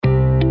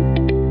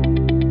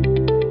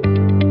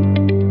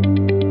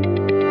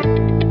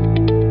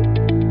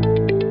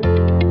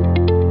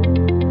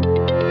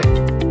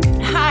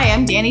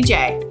Danny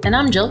J. And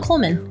I'm Jill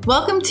Coleman.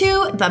 Welcome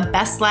to the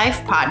Best Life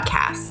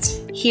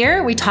Podcast.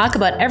 Here we talk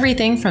about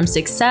everything from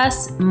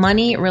success,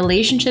 money,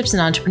 relationships,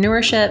 and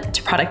entrepreneurship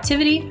to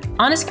productivity,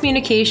 honest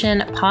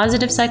communication,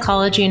 positive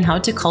psychology, and how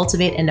to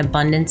cultivate an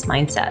abundance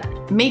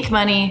mindset. Make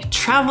money,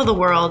 travel the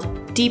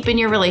world, deepen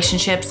your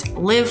relationships,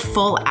 live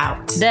full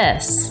out.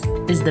 This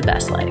is the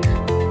best life.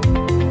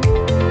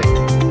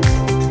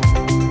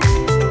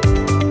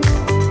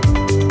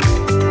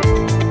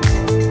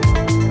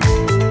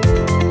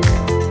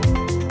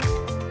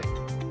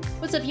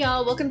 What's up,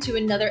 y'all? Welcome to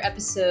another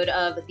episode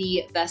of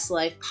the Best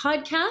Life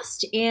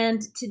Podcast.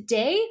 And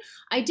today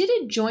I did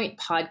a joint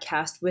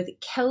podcast with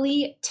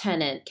Kelli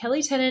Tennant.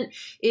 Kelli Tennant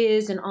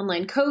is an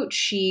online coach.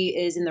 She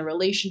is in the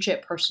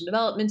relationship, personal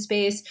development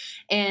space,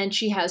 and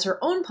she has her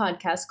own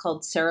podcast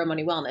called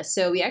Ceremony Wellness.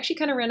 So we actually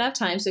kind of ran out of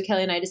time. So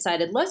Kelli and I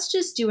decided, let's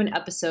just do an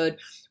episode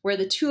where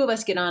the two of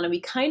us get on and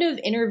we kind of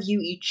interview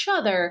each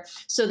other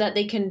so that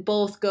they can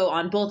both go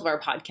on both of our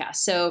podcasts.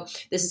 So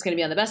this is going to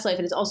be on The Best Life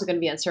and it's also going to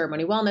be on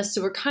Ceremony Wellness.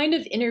 So we're kind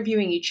of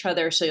interviewing each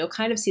other. So you'll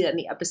kind of see that in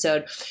the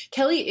episode.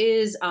 Kelli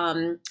is,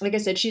 like I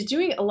said, she's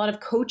doing a lot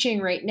of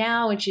coaching right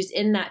now and she's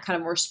in that kind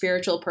of more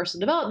spiritual personal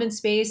development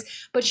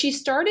space. But she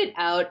started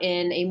out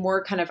in a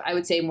more kind of, I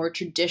would say, more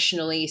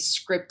traditionally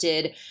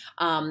scripted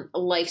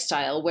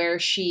lifestyle where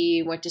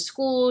she went to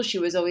school. She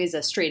was always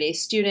a straight A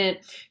student.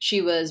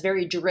 She was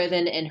very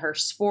driven in her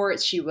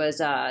sports. She was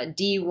a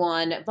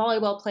D1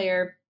 volleyball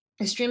player,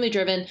 extremely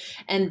driven.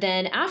 And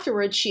then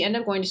afterwards, she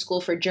ended up going to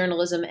school for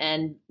journalism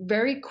and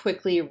very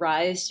quickly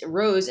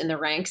rose in the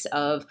ranks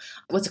of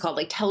what's it called,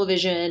 like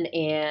television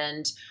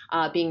and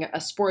being a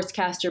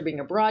sportscaster, being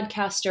a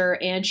broadcaster.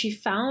 And she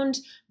found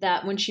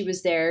that when she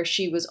was there,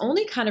 she was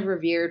only kind of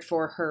revered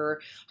for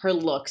her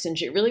looks. And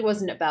it really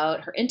wasn't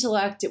about her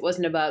intellect. It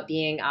wasn't about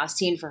being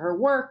seen for her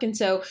work. And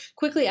so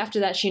quickly after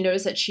that, she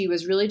noticed that she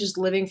was really just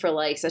living for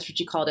likes. That's what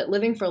she called it,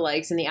 living for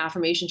likes and the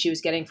affirmation she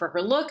was getting for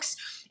her looks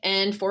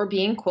and for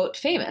being, quote,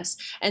 famous.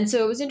 And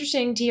so it was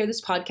interesting to hear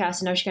this podcast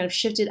and how she kind of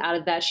shifted out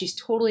of that. She's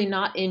totally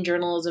not in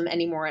journalism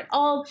anymore at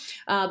all,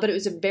 but it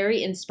was a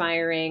very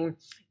inspiring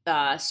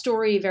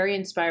story, very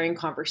inspiring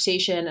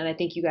conversation, and I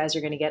think you guys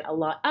are going to get a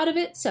lot out of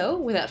it. So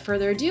without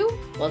further ado,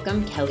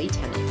 welcome Kelli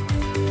Tennant.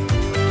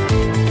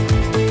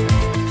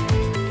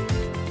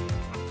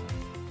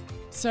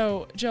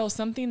 So Jill,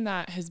 something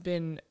that has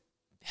been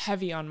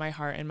heavy on my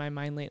heart and my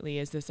mind lately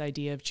is this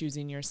idea of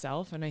choosing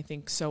yourself. And I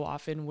think so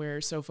often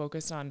we're so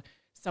focused on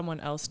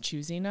someone else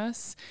choosing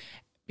us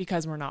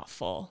because we're not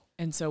full.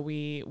 And so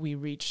we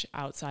reach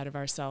outside of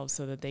ourselves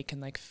so that they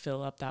can like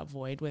fill up that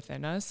void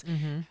within us.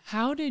 Mm-hmm.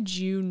 How did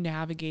you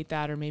navigate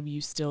that? Or maybe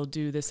you still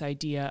do this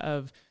idea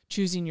of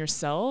choosing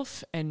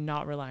yourself and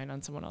not relying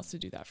on someone else to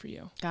do that for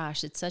you?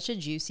 Gosh, it's such a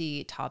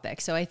juicy topic.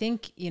 So I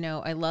think,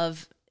 I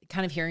love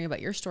kind of hearing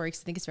about your story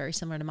because I think it's very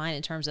similar to mine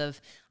in terms of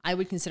I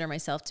would consider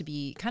myself to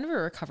be kind of a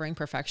recovering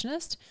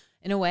perfectionist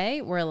in a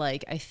way where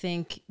like I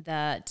think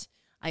that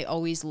I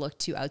always look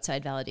to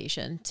outside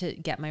validation to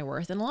get my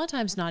worth. And a lot of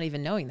times not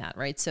even knowing that,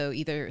 right? So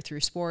either through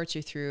sports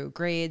or through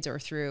grades or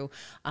through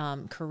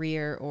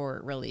career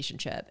or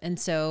relationship. And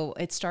so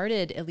it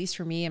started, at least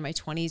for me in my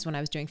 20s when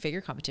I was doing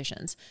figure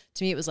competitions.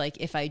 To me, it was like,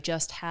 if I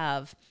just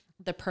have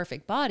the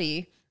perfect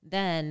body,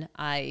 then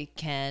I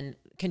can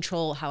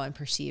control how I'm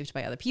perceived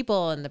by other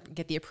people and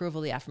get the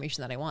approval, the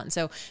affirmation that I want.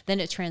 So then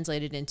it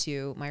translated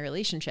into my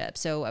relationship.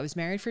 So I was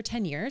married for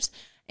 10 years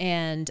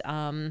and,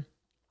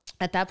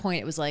 at that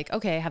point, it was like,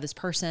 okay, I have this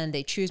person,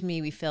 they choose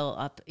me, we fill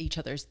up each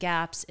other's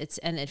gaps.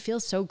 And it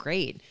feels so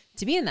great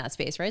to be in that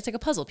space, right? It's like a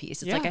puzzle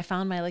piece. It's like I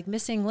found my like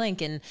missing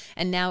link and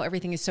now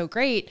everything is so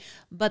great.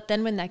 But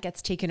then when that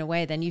gets taken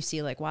away, then you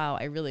see like, wow,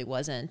 I really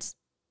wasn't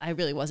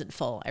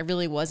full. I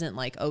really wasn't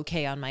like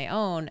okay on my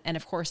own. And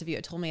of course, if you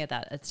had told me at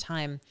the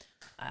time,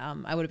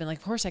 I would have been like,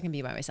 of course I can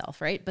be by myself,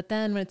 right? But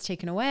then when it's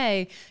taken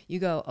away, you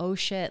go, oh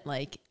shit,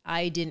 like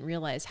I didn't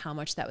realize how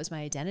much that was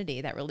my identity.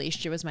 That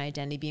relationship was my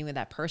identity. Being with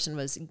that person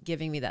was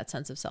giving me that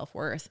sense of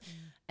self-worth.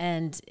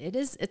 And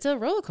it's a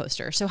roller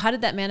coaster. So how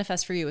did that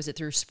manifest for you? Was it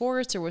through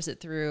sports or was it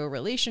through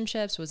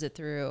relationships? Was it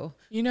through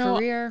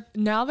career?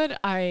 Now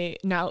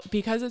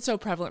because it's so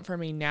prevalent for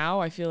me now,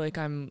 I feel like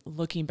I'm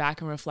looking back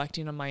and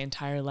reflecting on my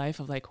entire life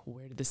of like,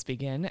 where did this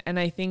begin? And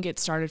I think it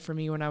started for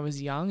me when I was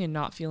young and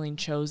not feeling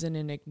chosen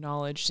and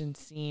acknowledged and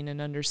seen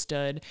and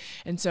understood.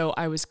 And so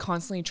I was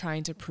constantly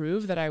trying to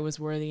prove that I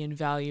was worthy and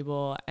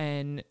valuable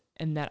and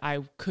that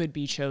I could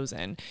be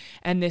chosen.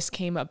 And this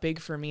came up big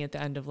for me at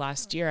the end of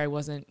last year. I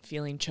wasn't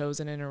feeling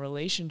chosen in a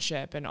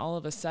relationship. And all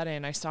of a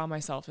sudden I saw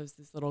myself as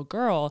this little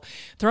girl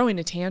throwing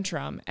a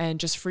tantrum and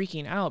just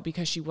freaking out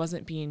because she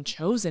wasn't being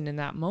chosen in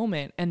that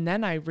moment. And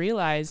then I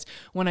realized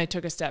when I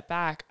took a step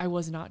back, I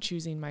was not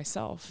choosing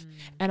myself.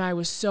 And I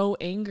was so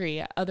angry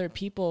at other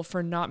people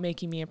for not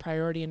making me a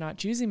priority and not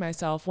choosing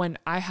myself when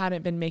I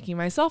hadn't been making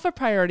myself a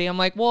priority. I'm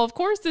like, well, of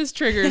course this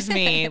triggers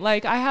me.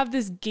 Like I have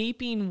this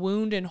gaping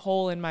wound and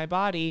hole in my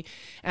body,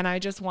 and I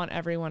just want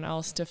everyone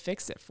else to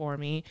fix it for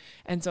me.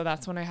 And so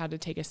that's when I had to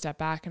take a step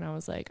back, and I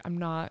was like, I'm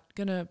not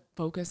going to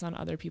focus on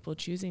other people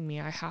choosing me.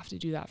 I have to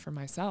do that for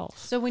myself.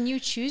 So when you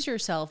choose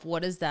yourself,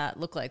 what does that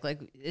look like? Like,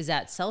 is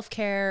that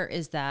self-care?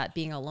 Is that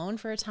being alone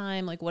for a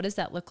time? Like, what does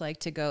that look like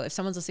to go, if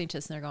someone's listening to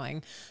this and they're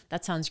going,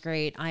 that sounds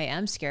great. I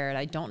am scared.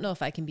 I don't know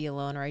if I can be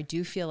alone, or I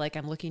do feel like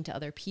I'm looking to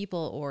other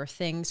people or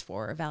things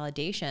for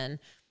validation.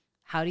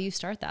 How do you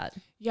start that?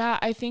 Yeah,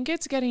 I think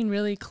it's getting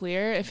really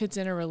clear if it's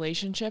in a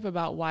relationship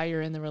about why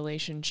you're in the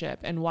relationship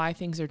and why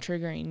things are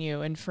triggering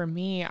you. And for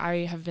me,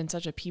 I have been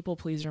such a people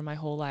pleaser my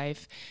whole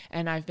life,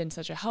 and I've been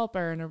such a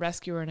helper and a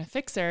rescuer and a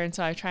fixer. And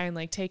so I try and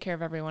like take care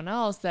of everyone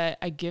else, that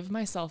I give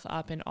myself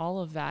up in all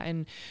of that.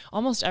 And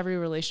almost every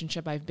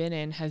relationship I've been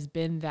in has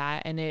been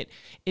that. And it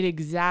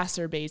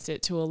exacerbates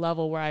it to a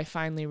level where I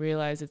finally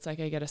realize it's like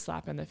I get a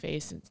slap in the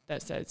face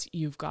that says,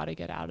 you've got to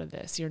get out of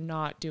this. You're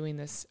not doing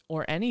this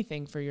or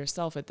anything for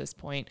yourself at this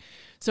point.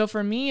 So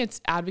for me,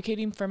 it's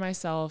advocating for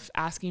myself,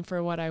 asking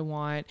for what I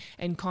want,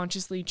 and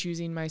consciously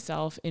choosing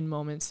myself in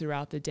moments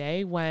throughout the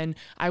day when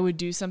I would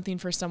do something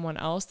for someone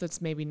else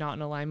that's maybe not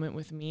in alignment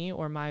with me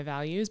or my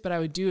values, but I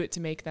would do it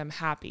to make them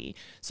happy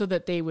so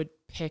that they would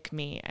pick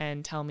me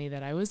and tell me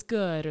that I was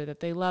good or that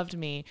they loved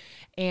me.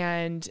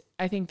 And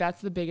I think that's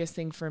the biggest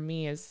thing for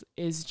me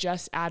is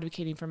just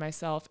advocating for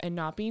myself and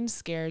not being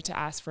scared to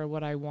ask for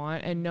what I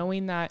want, and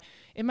knowing that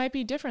it might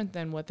be different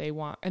than what they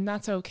want, and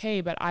that's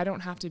okay, but I don't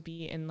have to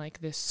be in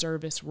like this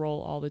service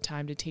role all the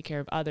time to take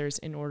care of others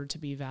in order to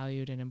be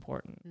valued and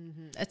important.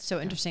 Mm-hmm. That's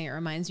so interesting. It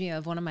reminds me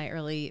of one of my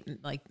early,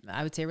 like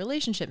I would say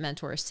relationship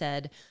mentors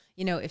said,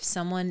 you know, if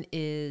someone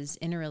is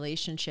in a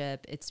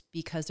relationship, it's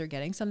because they're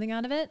getting something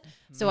out of it.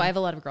 Mm-hmm. So I have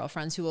a lot of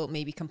girlfriends who will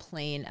maybe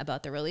complain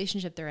about the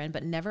relationship they're in,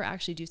 but never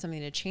actually do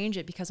something to change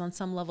it, because on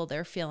some level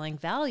they're feeling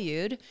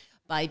valued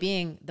by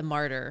being the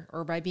martyr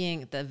or by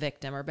being the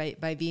victim or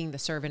by being the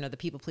servant or the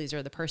people pleaser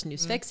or the person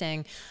who's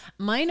fixing.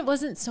 Mine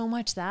wasn't so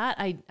much that.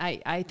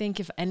 I think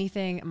if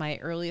anything, my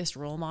earliest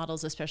role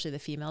models, especially the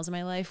females in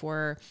my life,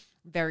 were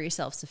very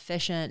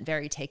self-sufficient,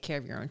 very take care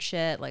of your own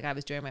shit. Like I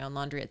was doing my own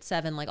laundry at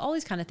 7, like all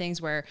these kind of things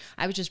where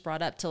I was just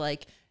brought up to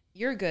like,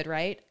 you're good,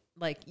 right?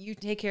 Like you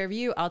take care of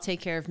you, I'll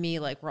take care of me.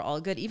 Like we're all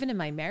good. Even in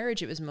my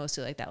marriage, it was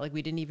mostly like that. Like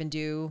we didn't even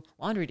do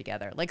laundry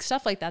together, like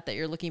stuff like that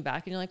you're looking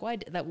back and you're like, why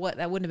that wouldn't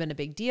have been a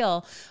big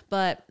deal.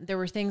 But there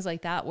were things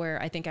like that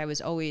where I think I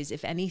was always,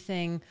 if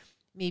anything,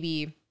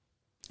 maybe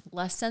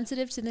less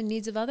sensitive to the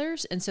needs of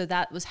others. And so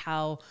that was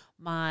how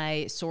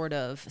my sort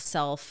of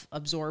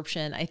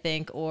self-absorption, I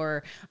think,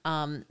 or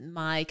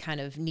my kind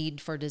of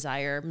need for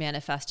desire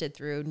manifested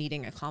through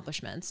needing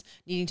accomplishments,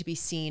 needing to be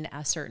seen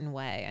a certain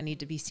way. I need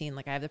to be seen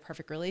like I have the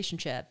perfect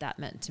relationship. That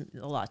meant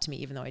a lot to me,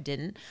 even though I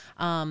didn't.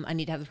 I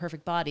need to have the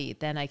perfect body.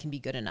 Then I can be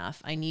good enough.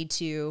 I need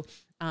to,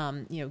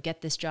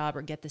 get this job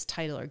or get this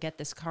title or get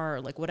this car,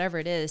 or like whatever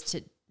it is.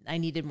 I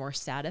needed more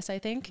status, I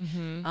think.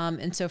 Mm-hmm.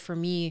 And so for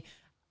me,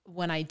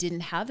 when I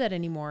didn't have that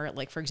anymore,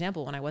 like for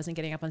example, when I wasn't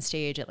getting up on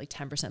stage at like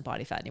 10%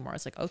 body fat anymore,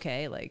 it's like,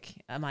 okay, like,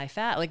 am I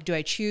fat? Like, do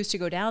I choose to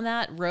go down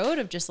that road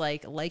of just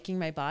like liking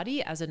my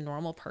body as a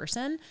normal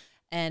person?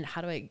 And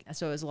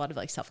so it was a lot of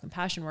like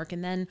self-compassion work.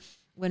 And then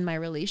when my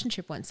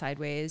relationship went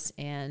sideways,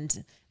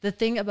 and the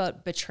thing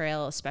about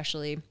betrayal,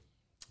 especially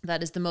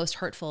that is the most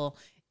hurtful,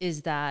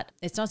 is that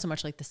it's not so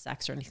much like the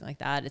sex or anything like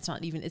that.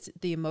 It's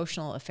the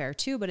emotional affair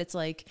too, but it's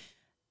like,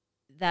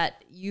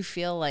 that you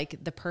feel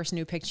like the person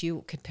who picked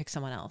you could pick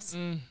someone else.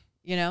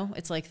 You know,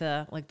 it's like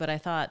but I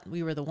thought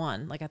we were the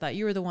one. Like I thought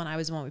you were the one, I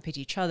was the one, we picked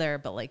each other,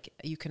 but like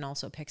you can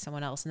also pick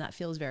someone else. And that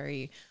feels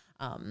very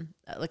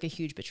like a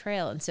huge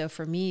betrayal. And so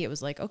for me, it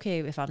was like, okay,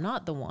 if I'm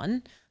not the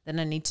one, then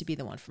I need to be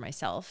the one for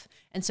myself.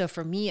 And so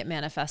for me, it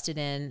manifested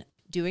in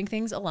doing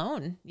things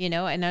alone. You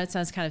know, I know it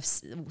sounds kind of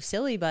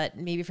silly, but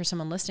maybe for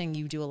someone listening,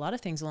 you do a lot of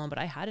things alone, but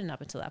I hadn't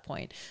up until that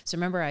point. So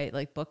remember I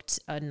like booked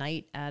a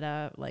night at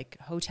a like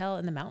hotel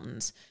in the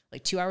mountains,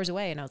 like 2 hours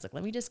away. And I was like,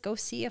 let me just go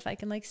see if I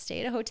can like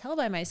stay at a hotel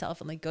by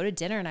myself and like go to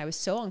dinner. And I was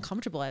so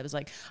uncomfortable. I was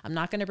like, I'm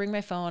not going to bring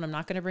my phone. I'm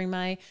not going to bring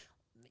my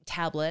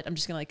tablet. I'm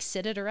just going to like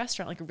sit at a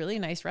restaurant, like a really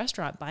nice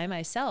restaurant by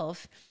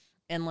myself,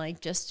 and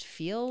like just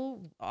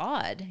feel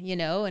odd, you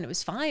know, and it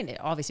was fine. It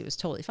obviously was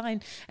totally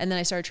fine. And then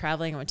I started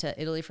traveling. I went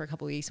to Italy for a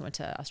couple of weeks. I went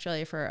to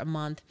Australia for a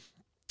month.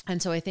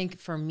 And so I think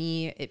for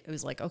me, it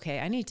was like, okay,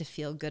 I need to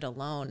feel good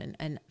alone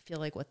and feel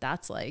like what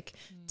that's like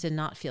to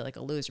not feel like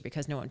a loser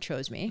because no one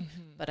chose me,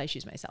 but I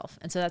choose myself.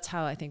 And so that's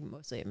how I think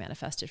mostly it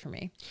manifested for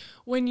me.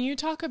 When you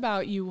talk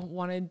about you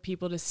wanted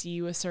people to see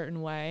you a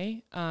certain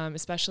way,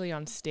 especially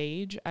on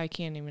stage, I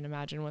can't even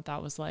imagine what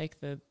that was like,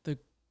 the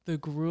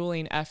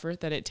grueling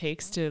effort that it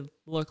takes to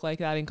look like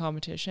that in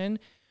competition.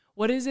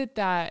 What is it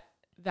that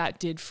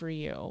did for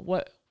you?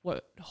 What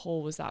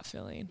hole was that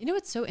filling? You know,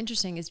 what's so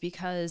interesting is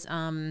because,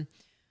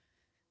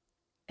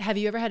 Have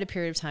you ever had a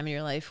period of time in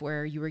your life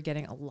where you were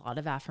getting a lot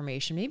of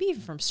affirmation, maybe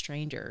even from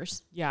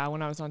strangers? Yeah,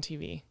 when I was on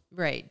TV.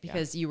 Right.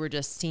 Because you were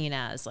just seen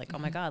as like, oh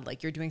my God,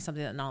 like you're doing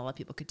something that not a lot of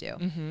people could do.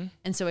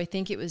 And so I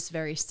think it was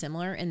very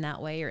similar in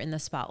that way, or in the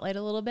spotlight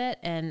a little bit.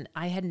 And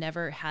I had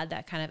never had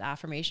that kind of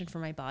affirmation for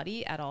my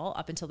body at all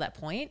up until that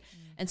point.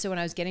 And so when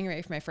I was getting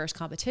ready for my first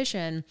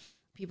competition,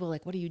 people were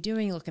like, what are you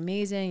doing? You look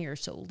amazing. You're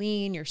so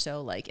lean. You're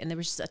so like, and there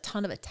was just a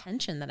ton of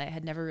attention that I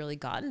had never really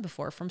gotten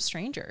before from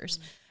strangers.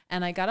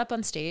 And I got up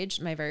on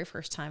stage my very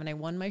first time and I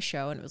won my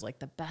show, and it was like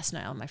the best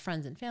night. All my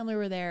friends and family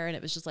were there, and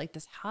it was just like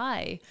this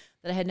high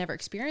that I had never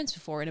experienced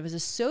before. And it was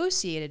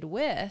associated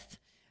with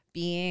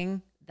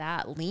being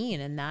that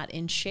lean and that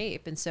in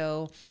shape. And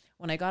so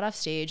when I got off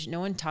stage, no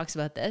one talks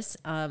about this,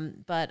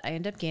 but I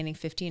ended up gaining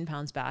 15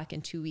 pounds back in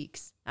 2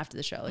 weeks after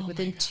the show. Like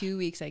within 2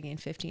 weeks, I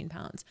gained 15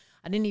 pounds.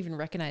 I didn't even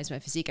recognize my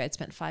physique. I'd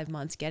spent 5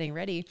 months getting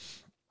ready.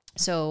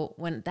 So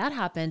when that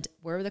happened,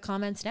 where were the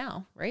comments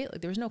now, right?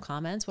 Like there was no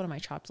comments. What am I,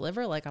 chopped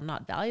liver? Like I'm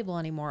not valuable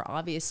anymore,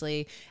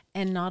 obviously.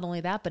 And not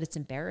only that, but it's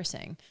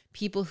embarrassing.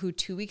 People who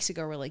 2 weeks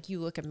ago were like, you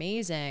look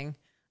amazing,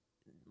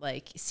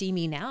 like see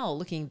me now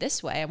looking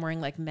this way. I'm wearing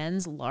like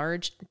men's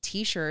large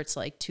t-shirts,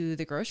 like to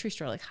the grocery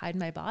store, like hide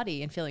my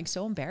body, and feeling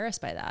so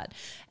embarrassed by that.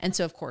 And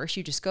so of course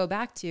you just go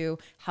back to,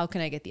 how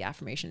can I get the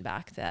affirmation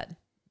back that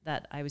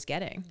I was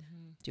getting?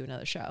 Do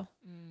another show.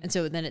 And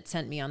so then it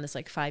sent me on this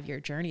like 5-year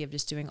journey of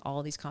just doing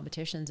all these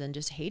competitions and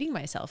just hating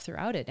myself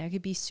throughout it. And I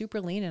could be super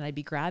lean and I'd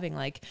be grabbing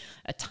like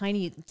a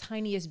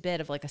tiniest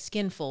bit of like a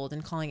skin fold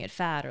and calling it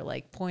fat, or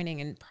like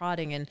pointing and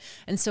prodding.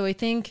 And so I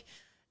think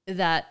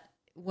that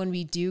when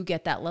we do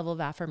get that level of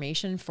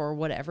affirmation for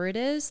whatever it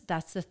is,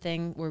 that's the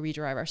thing where we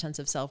derive our sense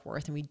of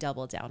self-worth, and we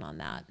double down on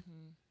that.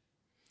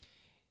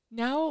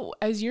 Now,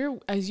 as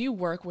you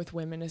work with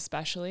women,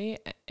 especially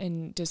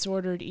in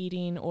disordered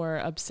eating or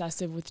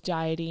obsessive with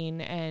dieting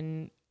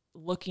and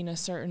looking a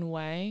certain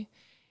way,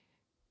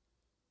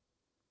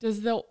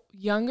 does the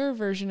younger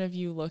version of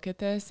you look at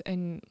this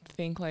and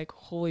think like,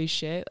 holy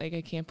shit, like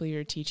I can't believe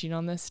you're teaching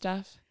on this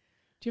stuff?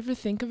 Do you ever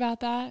think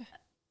about that?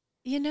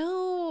 You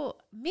know,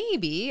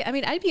 maybe. I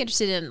mean, I'd be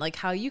interested in like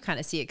how you kind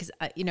of see it, because,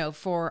 you know,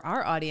 for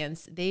our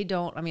audience, they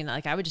don't, I mean,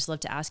 like I would just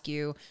love to ask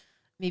you,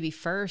 maybe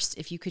first,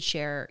 if you could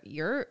share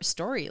your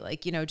story,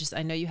 like, you know, just,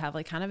 I know you have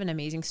like kind of an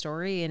amazing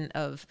story and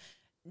of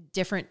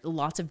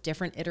lots of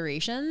different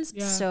iterations.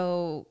 Yeah.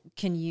 So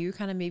can you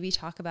kind of maybe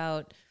talk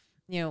about,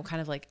 you know,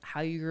 kind of like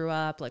how you grew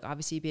up, like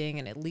obviously being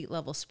in elite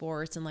level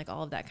sports and like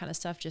all of that kind of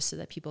stuff, just so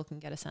that people can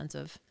get a sense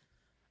of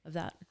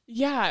that.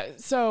 Yeah.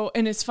 So,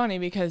 and it's funny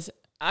because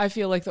I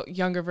feel like the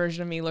younger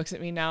version of me looks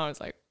at me now and is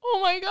like, oh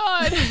my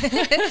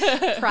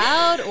God.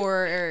 Proud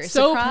or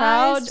so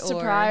proud,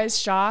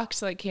 surprised,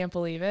 shocked, like can't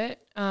believe it.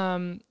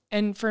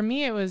 And for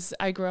me, it was,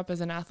 I grew up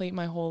as an athlete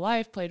my whole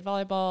life, played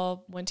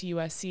volleyball, went to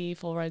USC,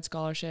 full ride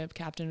scholarship,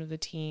 captain of the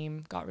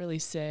team, got really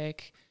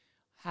sick,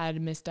 had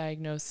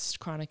misdiagnosed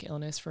chronic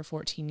illness for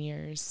 14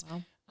 years.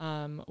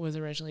 Wow. Was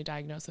originally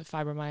diagnosed with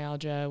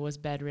fibromyalgia, was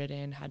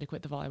bedridden, had to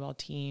quit the volleyball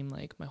team.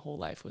 Like my whole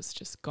life was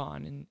just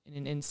gone in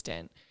an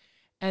instant.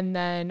 And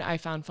then I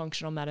found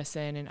functional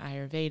medicine and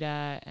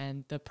Ayurveda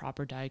and the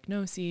proper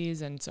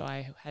diagnoses. And so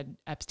I had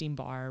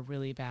Epstein-Barr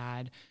really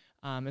bad,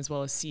 as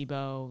well as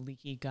SIBO,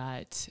 leaky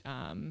gut,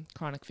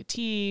 chronic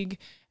fatigue,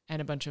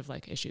 and a bunch of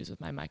like issues with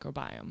my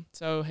microbiome.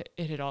 So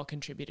it had all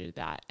contributed to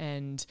that,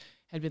 and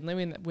had been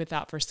living with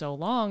that for so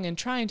long and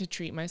trying to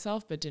treat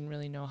myself, but didn't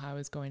really know how I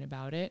was going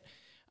about it.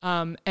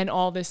 And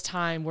all this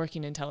time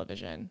working in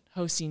television,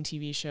 hosting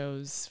TV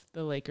shows,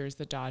 the Lakers,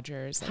 the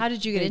Dodgers. How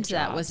did you get into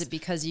that? Was it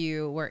because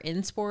you were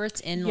in sports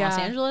in Los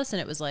Angeles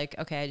and it was like,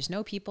 okay, I just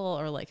know people,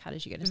 or like, how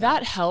did you get into that?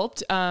 That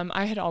helped.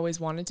 I had always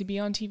wanted to be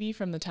on TV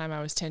from the time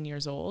I was 10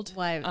 years old.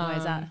 Why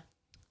is that?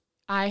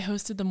 I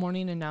hosted the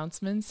morning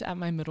announcements at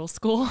my middle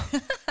school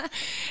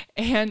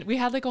and we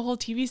had like a whole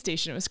TV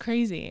station. It was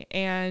crazy.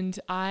 And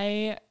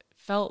I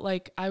felt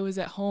like I was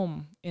at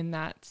home in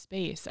that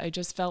space. I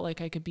just felt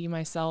like I could be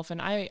myself,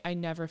 and I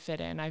never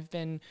fit in. I've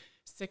been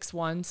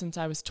 6'1" since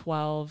I was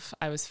 12.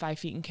 I was 5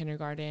 feet in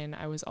kindergarten.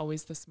 I was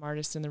always the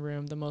smartest in the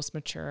room, the most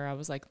mature. I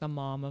was like the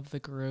mom of the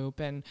group,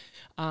 and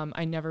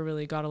I never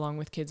really got along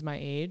with kids my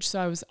age. So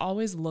I was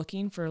always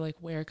looking for like,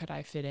 where could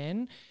I fit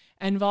in?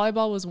 And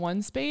volleyball was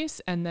one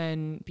space, and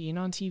then being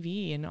on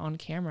TV and on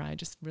camera, I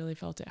just really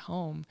felt at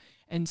home.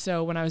 And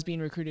so when I was being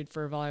recruited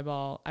for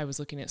volleyball, I was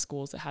looking at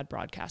schools that had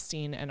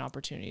broadcasting and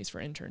opportunities for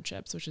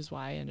internships, which is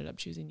why I ended up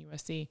choosing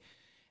USC.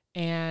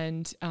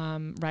 And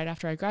right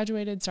after I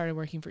graduated, started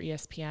working for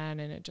ESPN,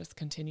 and it just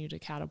continued to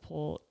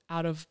catapult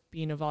out of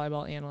being a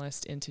volleyball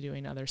analyst into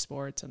doing other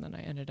sports. And then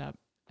I ended up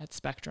at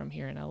Spectrum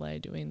here in LA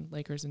doing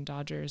Lakers and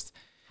Dodgers.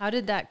 How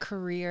did that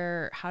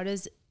career,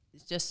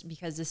 just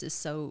because this is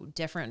so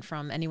different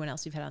from anyone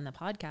else we've had on the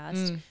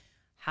podcast,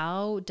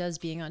 how does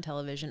being on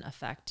television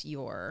affect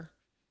your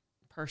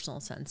personal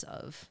sense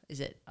of, is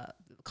it a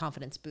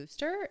confidence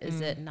booster? Is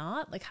it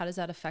not? Like, how does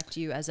that affect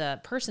you as a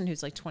person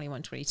who's like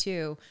 21,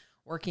 22,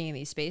 working in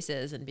these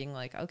spaces and being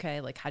like,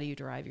 okay, like how do you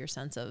derive your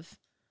sense of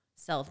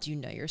self? Do you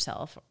know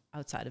yourself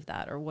outside of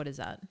that? Or what is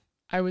that?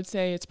 I would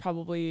say it's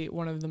probably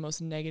one of the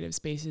most negative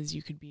spaces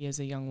you could be as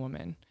a young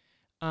woman,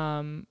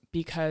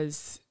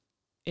 because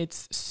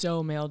it's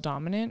so male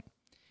dominant.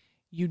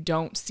 You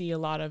don't see a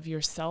lot of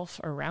yourself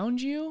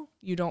around you.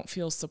 You don't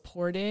feel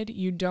supported.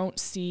 You don't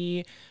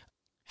see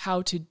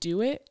how to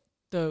do it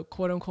the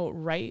quote unquote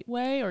right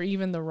way or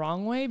even the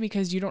wrong way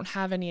because you don't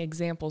have any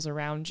examples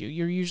around you.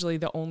 You're usually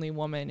the only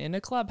woman in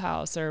a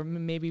clubhouse or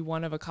maybe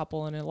one of a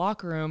couple in a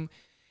locker room.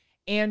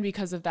 And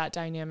because of that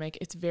dynamic,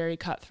 it's very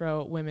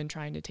cutthroat, women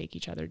trying to take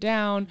each other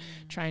down,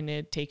 trying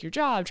to take your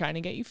job, trying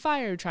to get you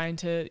fired, trying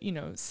to,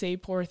 say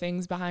poor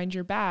things behind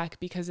your back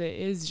because it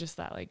is just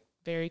that like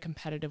very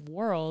competitive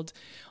world.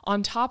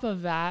 On top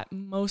of that,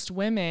 most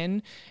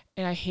women,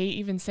 and I hate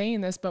even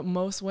saying this, but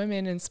most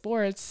women in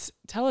sports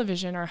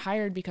television are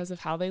hired because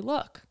of how they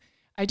look.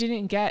 I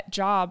didn't get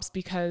jobs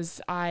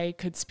because I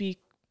could speak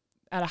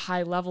at a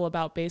high level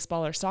about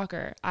baseball or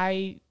soccer.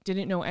 I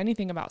didn't know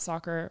anything about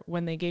soccer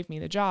when they gave me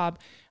the job.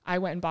 I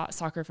went and bought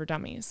Soccer for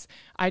Dummies.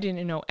 I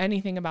didn't know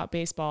anything about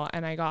baseball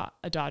and I got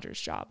a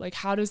Dodgers job. Like,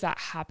 how does that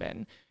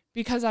happen?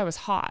 Because I was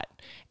hot.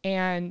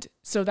 And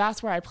so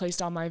that's where I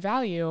placed all my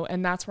value.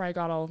 And that's where I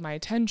got all of my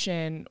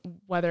attention,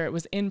 whether it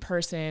was in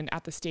person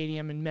at the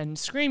stadium and men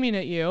screaming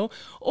at you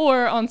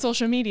or on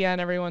social media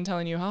and everyone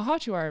telling you how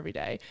hot you are every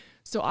day.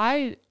 So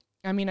I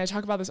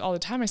talk about this all the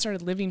time. I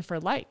started living for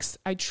likes.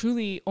 I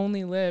truly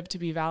only lived to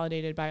be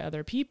validated by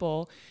other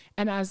people.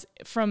 And as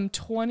from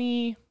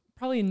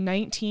probably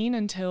 19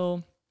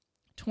 until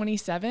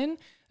 27,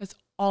 that's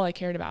all I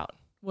cared about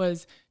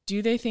was,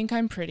 do they think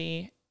I'm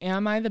pretty?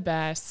 Am I the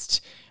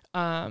best?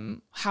 How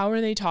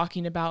are they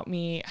talking about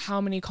me? How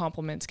many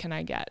compliments can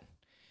I get?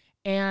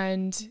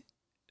 And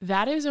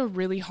that is a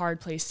really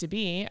hard place to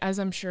be, as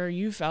I'm sure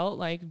you felt,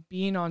 like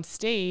being on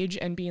stage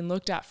and being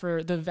looked at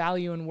for the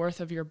value and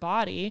worth of your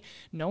body.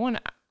 No one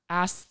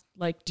asked,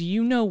 like, do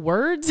you know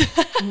words?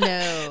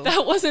 No.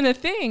 That wasn't a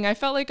thing. I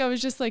felt like I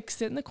was just like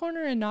sit in the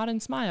corner and nod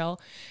and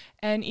smile.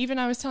 And even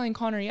I was telling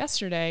Connor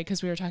yesterday,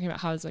 because we were talking about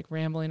how I was like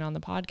rambling on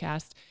the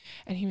podcast,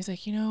 and he was like,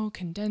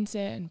 condense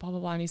it and blah, blah,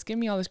 blah. And he's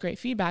giving me all this great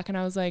feedback. And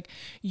I was like,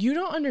 you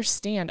don't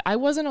understand. I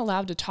wasn't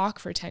allowed to talk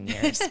for 10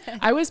 years.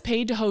 I was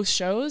paid to host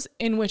shows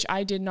in which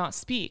I did not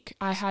speak.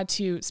 I had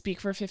to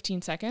speak for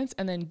 15 seconds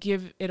and then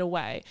give it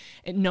away.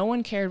 And no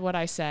one cared what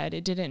I said.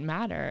 It didn't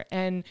matter.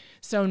 And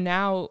so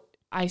now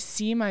I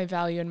see my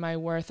value and my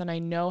worth, and I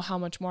know how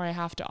much more I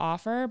have to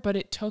offer, but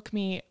it took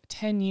me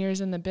 10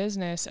 years in the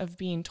business of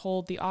being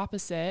told the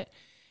opposite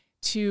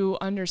to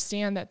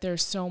understand that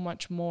there's so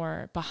much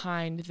more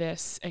behind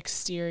this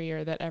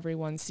exterior that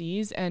everyone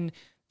sees, and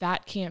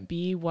that can't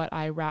be what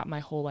I wrap my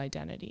whole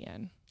identity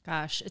in.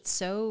 Gosh, it's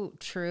so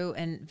true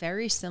and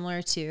very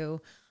similar to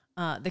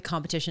the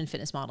competition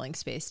fitness modeling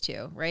space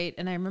too, right?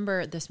 And I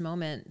remember this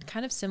moment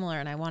kind of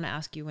similar, and I want to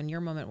ask you when your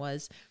moment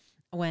was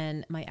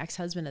when my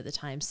ex-husband at the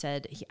time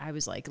said, I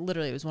was like,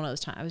 literally, it was one of those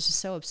times, I was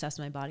just so obsessed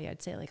with my body.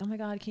 I'd say like, oh my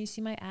God, can you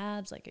see my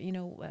abs? Like,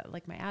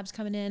 like my abs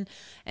coming in.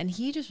 And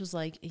he just was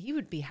like, he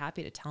would be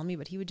happy to tell me,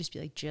 but he would just be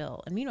like,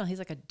 Jill. And meanwhile, he's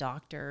like a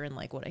doctor and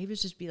like he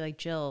would just be like,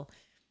 Jill,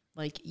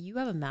 like you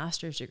have a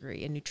master's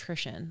degree in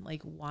nutrition.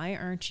 Like, why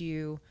aren't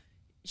you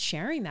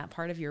sharing that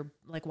part of your,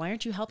 like, why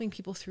aren't you helping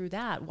people through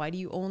that? Why do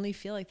you only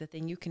feel like the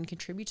thing you can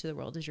contribute to the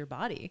world is your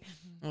body?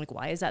 Mm-hmm. Like,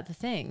 why is that the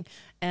thing?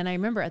 And I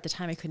remember at the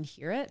time I couldn't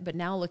hear it, but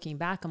now looking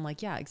back, I'm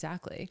like, yeah,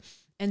 exactly.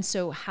 And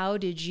so how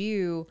did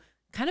you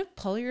kind of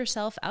pull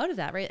yourself out of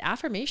that, right?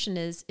 Affirmation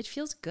is, it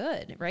feels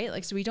good, right?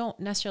 Like, so we don't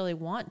necessarily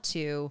want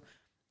to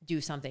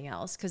do something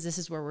else because this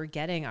is where we're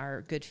getting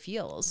our good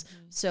feels.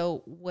 Mm-hmm.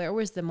 So where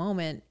was the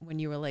moment when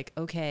you were like,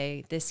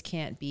 okay, this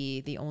can't be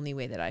the only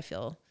way that I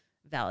feel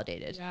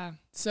validated? Yeah.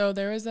 So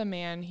there was a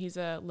man, he's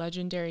a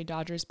legendary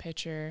Dodgers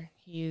pitcher.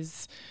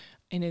 He's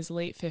in his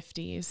late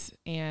 50s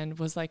and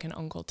was like an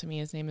uncle to me.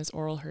 His name is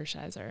Oral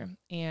Hershiser.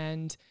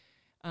 And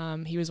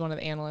he was one of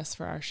the analysts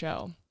for our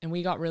show. And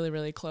we got really,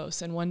 really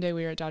close. And one day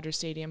we were at Dodger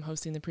Stadium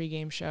hosting the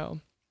pregame show.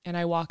 And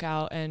I walk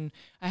out and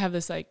I have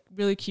this like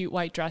really cute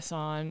white dress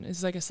on.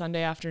 It's like a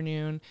Sunday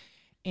afternoon.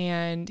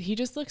 And he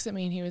just looks at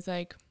me and he was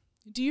like,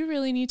 do you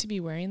really need to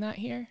be wearing that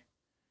here?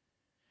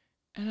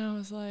 And I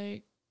was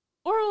like,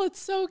 Oral, it's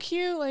so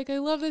cute. Like, I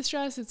love this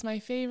dress. It's my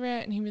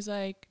favorite. And he was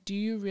like, do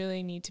you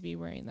really need to be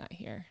wearing that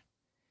here?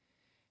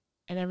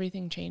 And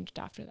everything changed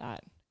after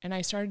that. And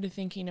I started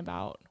thinking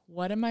about,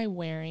 what am I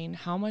wearing?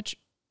 How much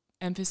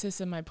emphasis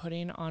am I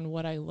putting on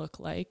what I look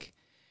like?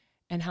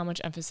 And how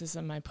much emphasis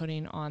am I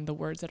putting on the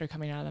words that are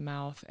coming out of the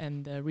mouth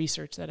and the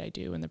research that I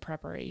do and the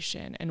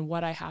preparation and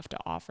what I have to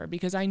offer?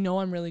 Because I know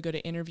I'm really good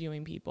at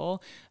interviewing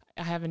people.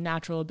 I have a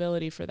natural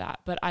ability for that,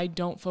 but I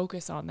don't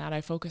focus on that.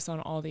 I focus on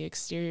all the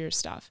exterior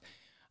stuff.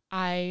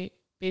 I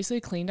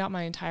basically cleaned out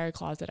my entire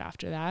closet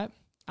after that.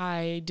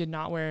 I did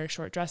not wear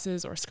short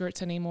dresses or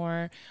skirts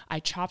anymore. I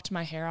chopped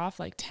my hair off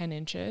like 10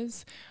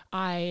 inches.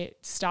 I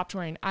stopped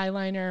wearing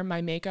eyeliner.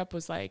 My makeup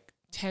was like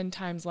 10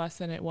 times less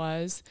than it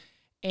was.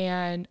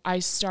 And I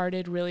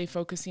started really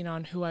focusing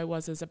on who I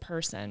was as a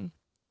person.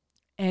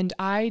 And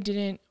I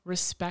didn't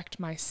respect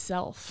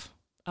myself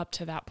up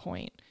to that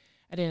point.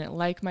 I didn't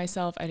like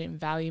myself. I didn't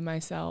value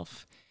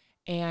myself.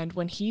 And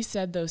when he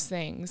said those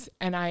things,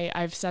 and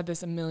I've said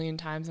this a million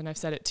times and I've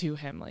said it to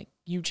him, like,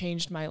 you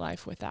changed my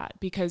life with that,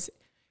 because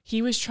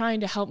he was trying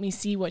to help me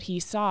see what he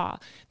saw.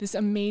 This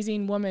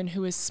amazing woman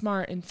who is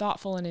smart and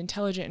thoughtful and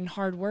intelligent and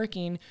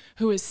hardworking,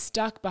 who is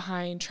stuck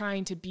behind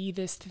trying to be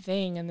this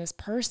thing and this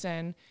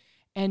person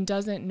and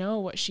doesn't know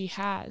what she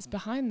has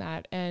behind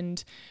that.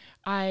 And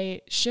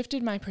I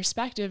shifted my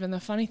perspective. And the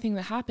funny thing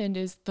that happened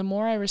is the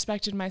more I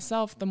respected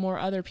myself, the more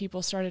other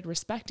people started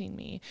respecting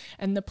me.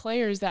 And the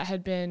players that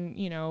had been,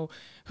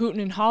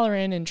 hooting and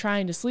hollering and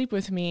trying to sleep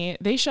with me,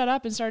 they shut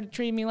up and started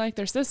treating me like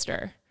their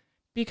sister,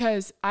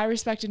 because I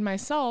respected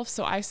myself.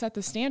 So I set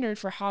the standard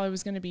for how I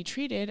was going to be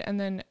treated. And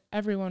then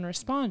everyone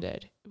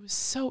responded. It was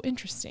so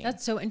interesting.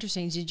 That's so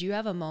interesting. Did you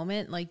have a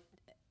moment, like,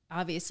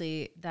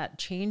 obviously that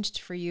changed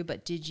for you,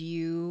 but did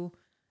you,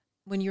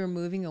 when you were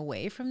moving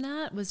away from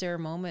that, was there a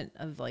moment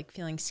of like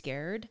feeling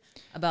scared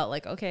about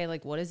like, okay,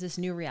 like what is this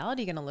new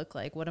reality going to look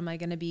like? What am I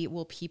going to be?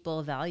 Will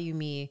people value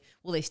me?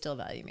 Will they still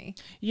value me?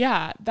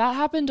 Yeah, that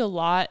happened a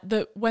lot.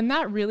 When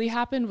that really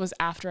happened was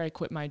after I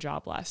quit my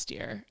job last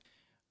year.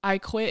 I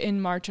quit in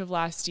March of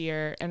last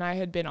year, and I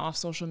had been off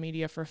social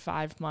media for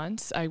 5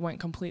 months. I went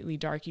completely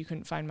dark. You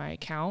couldn't find my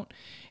account,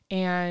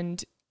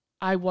 and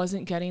I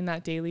wasn't getting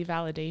that daily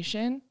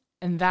validation.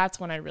 And that's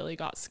when I really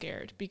got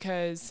scared,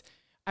 because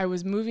I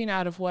was moving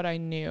out of what I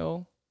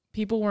knew.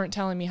 People weren't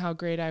telling me how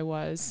great I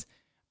was.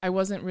 I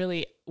wasn't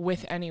really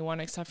with anyone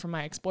except for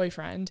my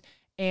ex-boyfriend.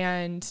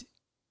 And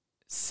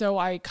so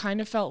I kind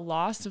of felt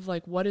lost of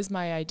like, what is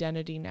my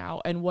identity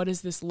now? And what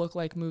does this look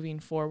like moving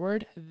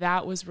forward?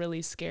 That was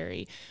really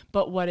scary.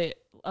 But what it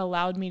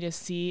allowed me to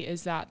see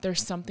is that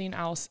there's something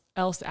else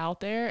out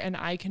there, and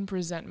I can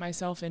present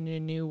myself in a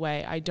new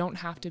way. I don't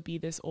have to be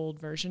this old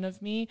version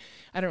of me.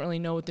 I don't really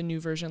know what the new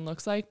version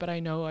looks like, but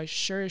I know I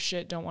sure as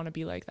shit don't want to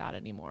be like that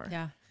anymore.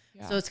 Yeah.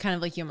 So it's kind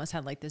of like you almost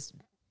had like this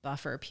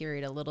buffer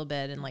period a little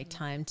bit and like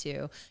time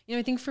to,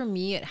 I think for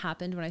me, it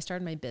happened when I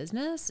started my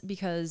business,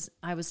 because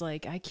I was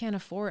like, I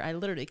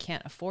literally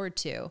can't afford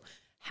to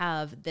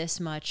have this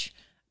much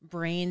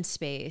brain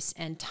space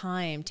and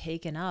time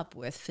taken up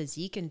with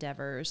physique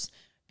endeavors,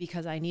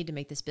 because I need to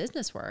make this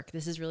business work.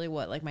 This is really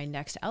what like my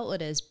next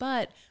outlet is.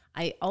 But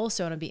I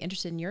also, and I'd be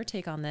interested in your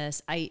take on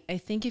this, I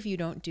think if you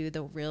don't do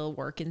the real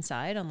work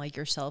inside on like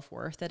your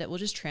self-worth, that it will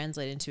just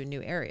translate into a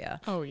new area.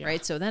 Oh yeah.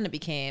 Right. So then it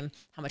became,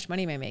 how much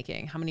money am I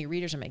making? How many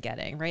readers am I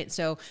getting? Right.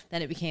 So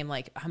then it became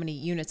like, how many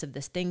units of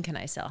this thing can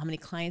I sell? How many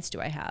clients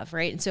do I have?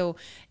 Right.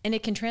 And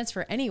it can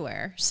transfer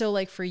anywhere. So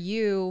like for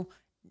you,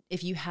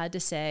 if you had to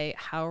say,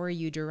 how are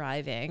you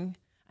deriving?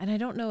 And I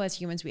don't know, as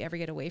humans, we ever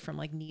get away from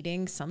like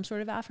needing some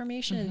sort of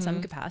affirmation in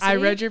some capacity. I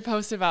read your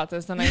post about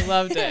this and I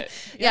loved it.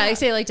 Yeah, I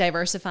say like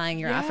diversifying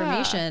your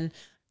affirmation.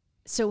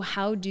 So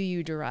how do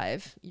you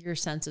derive your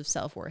sense of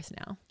self-worth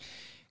now?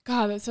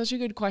 God, that's such a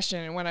good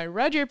question. And when I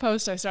read your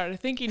post, I started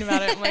thinking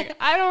about it. I'm like,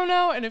 I don't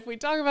know. And if we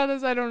talk about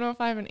this, I don't know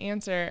if I have an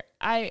answer.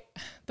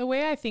 The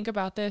way I think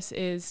about this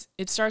is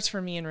it starts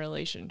for me in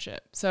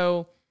relationship.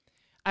 So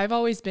I've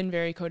always been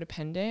very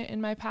codependent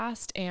in my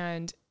past,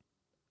 and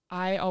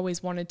I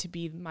always wanted to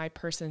be my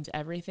person's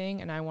everything,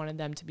 and I wanted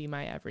them to be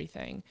my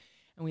everything.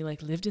 And we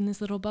like lived in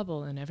this little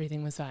bubble and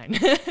everything was fine.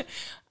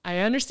 I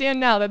understand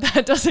now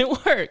that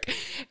doesn't work.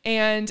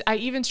 And I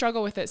even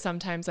struggle with it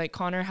sometimes. Like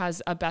Connor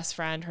has a best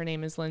friend, her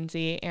name is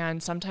Lindsay.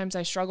 And sometimes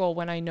I struggle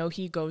when I know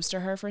he goes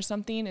to her for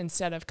something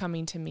instead of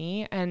coming to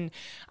me. And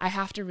I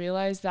have to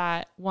realize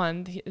that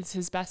one, it's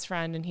his best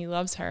friend and he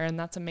loves her, and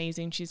that's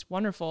amazing. She's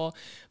wonderful,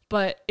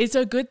 but it's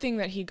a good thing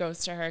that he goes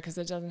to her because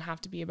it doesn't have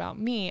to be about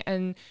me.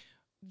 And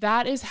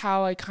that is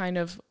how I kind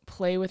of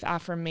play with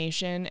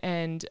affirmation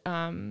and,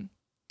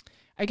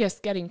 I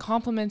guess getting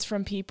compliments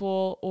from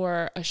people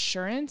or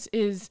assurance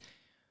is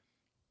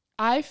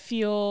I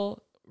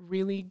feel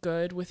really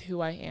good with who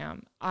I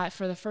am.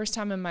 For the first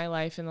time in my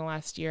life in the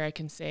last year, I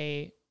can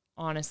say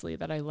honestly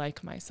that I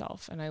like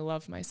myself and I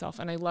love myself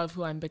and I love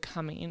who I'm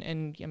becoming.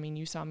 And I mean,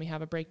 you saw me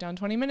have a breakdown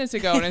 20 minutes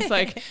ago and it's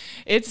like,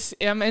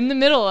 I'm in the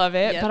middle of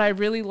it, yep. But I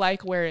really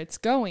like where it's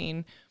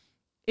going.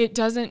 It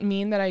doesn't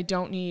mean that I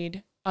don't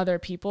need other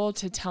people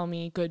to tell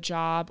me good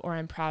job or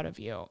I'm proud of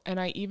you. And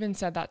I even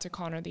said that to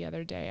Connor the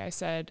other day. I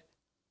said,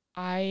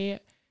 I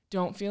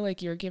don't feel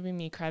like you're giving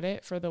me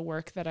credit for the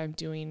work that I'm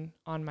doing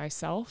on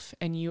myself,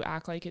 and you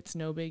act like it's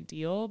no big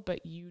deal,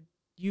 but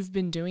you've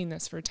been doing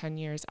this for 10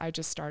 years. I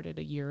just started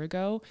a year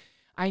ago.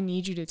 I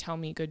need you to tell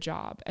me good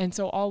job. And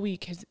so all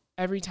week,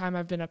 every time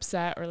I've been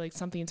upset or like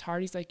something's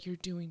hard, he's like, you're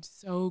doing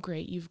so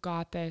great. You've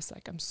got this.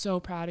 Like, I'm so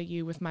proud of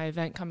you with my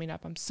event coming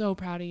up. I'm so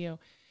proud of you.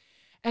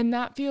 And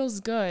that feels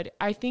good.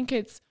 I think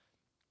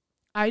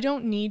I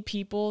don't need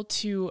people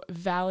to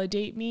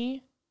validate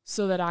me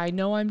so that I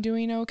know I'm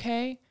doing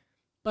okay,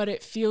 but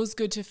it feels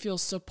good to feel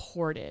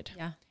supported.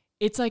 Yeah.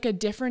 It's like a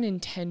different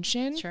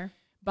intention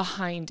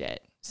behind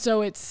it.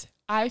 So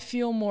I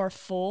feel more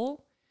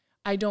full.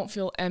 I don't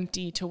feel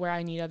empty to where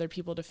I need other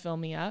people to fill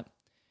me up.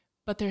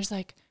 But there's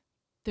like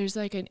there's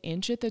like an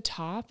inch at the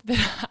top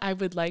that I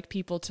would like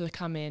people to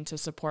come in to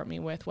support me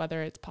with,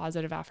 whether it's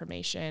positive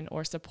affirmation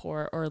or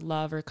support or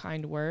love or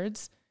kind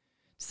words.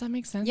 Does that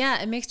make sense?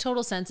 Yeah, it makes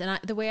total sense. And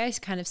the way I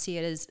kind of see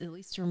it is, at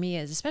least for me,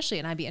 is especially,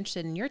 and I'd be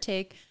interested in your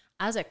take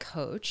as a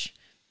coach,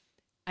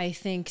 I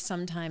think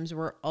sometimes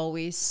we're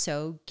always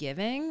so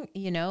giving,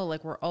 you know,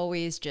 like we're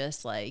always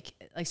just like,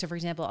 so for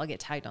example, I'll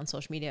get tagged on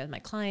social media with my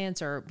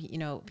clients or, you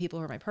know, people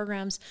who are my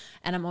programs.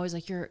 And I'm always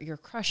like, you're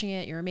crushing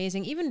it. You're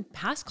amazing. Even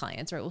past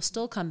clients, right, will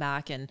still come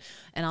back and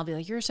I'll be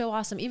like, you're so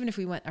awesome. Even if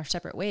we went our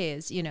separate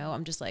ways, you know,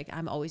 I'm just like,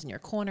 I'm always in your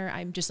corner.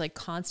 I'm just like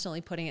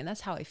constantly putting it. And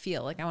that's how I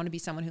feel. Like I want to be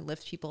someone who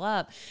lifts people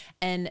up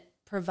and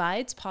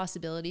provides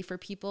possibility for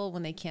people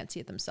when they can't see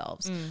it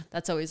themselves.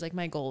 That's always like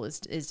my goal is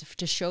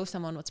to show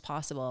someone what's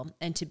possible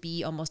and to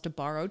be almost a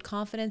borrowed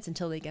confidence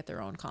until they get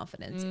their own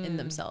confidence in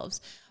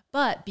themselves.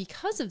 But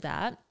because of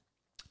that,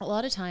 a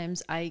lot of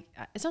times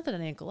it's not that I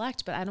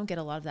neglect, but I don't get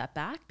a lot of that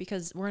back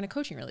because we're in a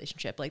coaching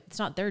relationship. Like it's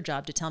not their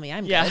job to tell me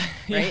I'm good,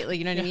 right? Like,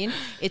 you know what I mean?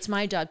 It's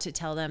my job to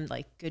tell them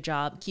like, good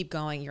job, keep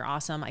going. You're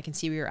awesome. I can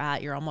see where you're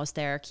at. You're almost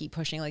there. Keep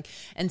pushing. Like,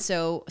 and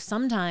so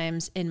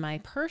sometimes in my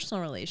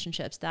personal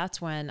relationships,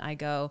 that's when I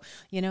go,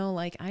 you know,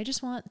 like, I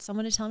just want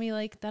someone to tell me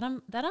like that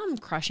I'm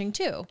crushing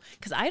too.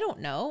 Cause I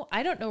don't know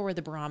where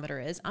the barometer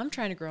is. I'm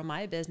trying to grow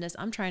my business.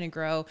 I'm trying to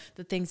grow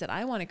the things that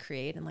I want to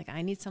create. And like,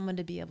 I need someone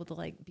to be able to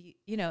like be,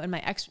 you know, and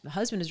my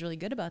husband is really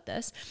good about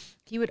this.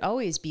 He would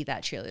always be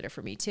that cheerleader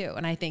for me too.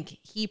 And I think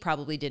he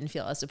probably didn't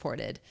feel as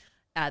supported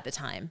at the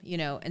time, you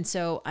know? And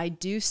so I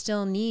do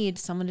still need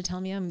someone to tell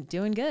me I'm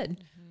doing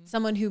good.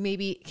 Someone who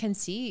maybe can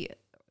see,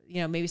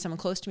 you know, maybe someone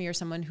close to me or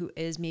someone who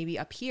is maybe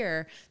up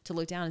here to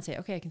look down and say,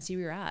 okay, I can see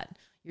where you're at.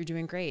 You're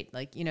doing great.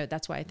 Like, you know,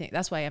 that's why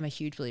I'm a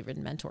huge believer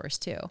in mentors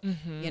too.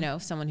 You know,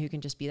 someone who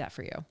can just be that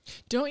for you.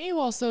 Don't you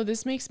also,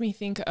 this makes me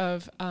think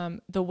of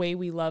the way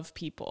we love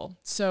people.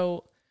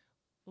 So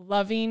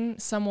loving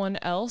someone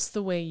else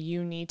the way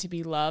you need to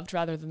be loved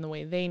rather than the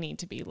way they need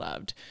to be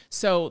loved.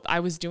 So I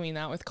was doing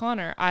that with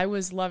Connor. I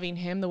was loving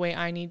him the way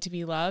I need to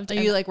be loved. Are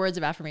you like words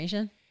of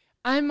affirmation?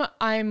 I'm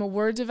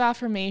words of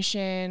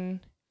affirmation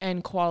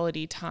and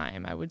quality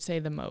time, I would say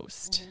the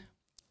most.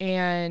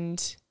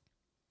 And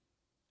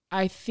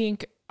I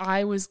think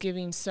I was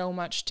giving so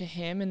much to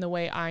him in the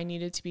way I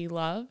needed to be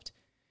loved,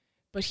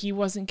 but he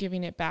wasn't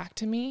giving it back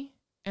to me.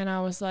 And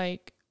I was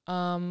like,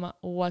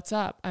 what's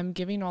up? I'm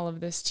giving all of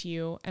this to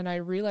you. And I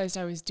realized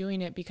I was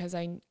doing it because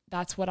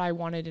that's what I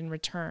wanted in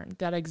return,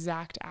 that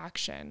exact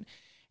action.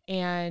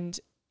 And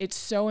it's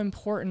so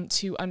important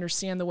to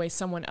understand the way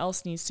someone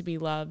else needs to be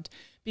loved,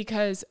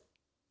 because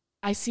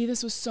I see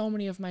this with so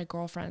many of my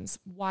girlfriends,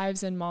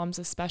 wives and moms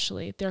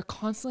especially. They're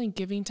constantly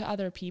giving to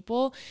other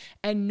people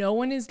and no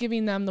one is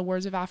giving them the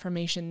words of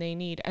affirmation they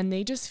need. And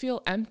they just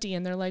feel empty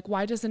and they're like,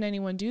 why doesn't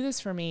anyone do this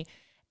for me?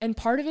 And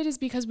part of it is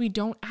because we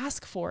don't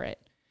ask for it.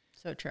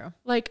 So true.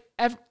 Like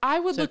I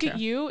would look at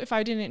you if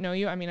I didn't know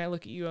you. I mean, I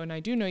look at you and I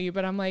do know you,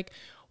 but I'm like,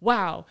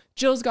 wow,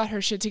 Jill's got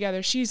her shit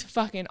together. She's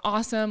fucking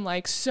awesome.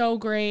 Like so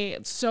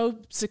great, so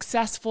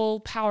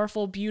successful,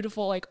 powerful,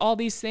 beautiful, like all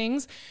these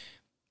things.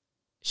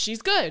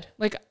 She's good.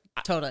 Like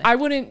totally. I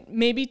wouldn't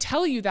maybe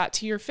tell you that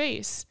to your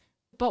face,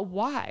 but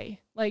why?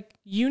 Like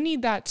you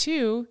need that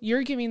too.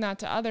 You're giving that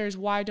to others.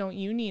 Why don't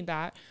you need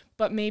that?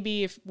 But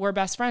maybe if we're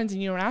best friends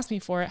and you don't ask me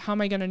for it, how am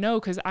I going to know?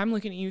 Because I'm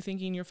looking at you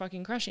thinking you're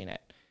fucking crushing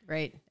it.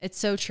 Right. It's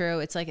so true.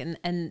 It's like,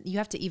 and you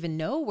have to even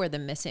know where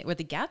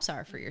the gaps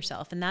are for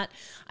yourself. And that,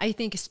 I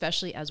think,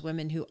 especially as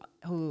women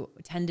who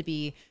tend to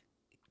be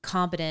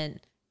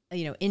competent,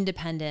 you know,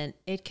 independent,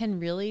 it can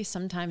really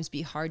sometimes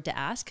be hard to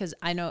ask. Cause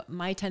I know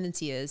my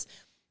tendency is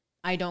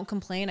I don't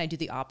complain. I do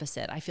the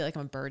opposite. I feel like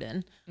I'm a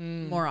burden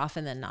more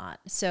often than not.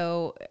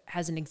 So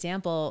as an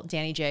example,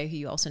 Danny J, who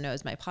you also know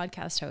is my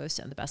podcast host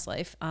on The Best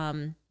Life,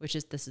 this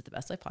is The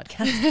Best Life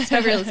podcast. So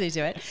everyone listening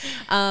to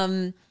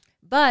it.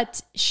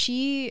 But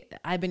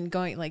I've been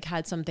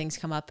had some things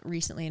come up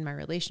recently in my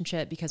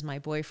relationship because my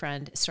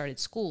boyfriend started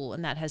school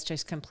and that has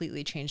just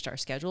completely changed our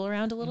schedule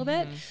around a little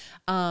bit.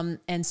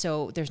 And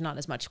so there's not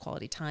as much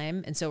quality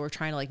time. And so we're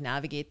trying to like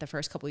navigate the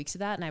first couple weeks of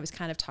that. And I was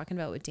kind of talking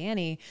about it with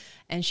Danny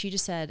and she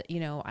just said, you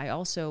know, I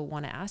also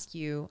want to ask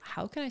you,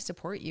 how can I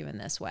support you in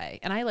this way?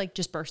 And I like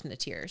just burst into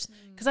tears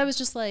because I was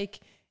just like,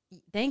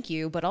 thank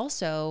you. But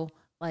also,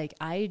 like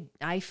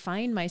I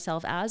find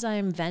myself as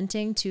I'm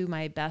venting to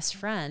my best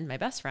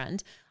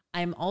friend,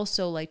 I'm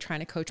also like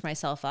trying to coach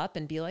myself up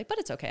and be like, but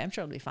it's okay. I'm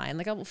sure it'll be fine.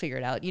 Like I will figure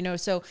it out, you know?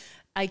 So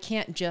I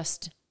can't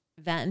just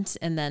vent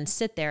and then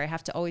sit there. I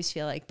have to always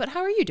feel like, but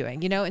how are you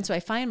doing? You know? And so I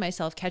find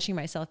myself catching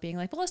myself being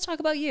like, well, let's talk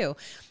about you.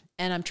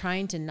 And I'm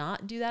trying to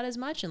not do that as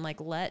much and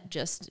like, let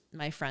just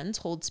my friends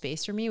hold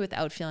space for me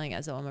without feeling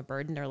as though I'm a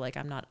burden or like,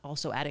 I'm not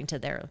also adding to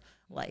their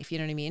life. You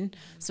know what I mean?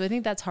 So I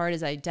think that's hard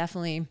as I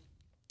definitely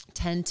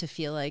tend to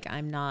feel like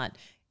I'm not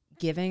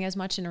giving as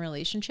much in a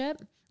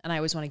relationship and I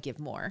always want to give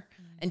more.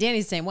 And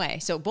Danny's the same way.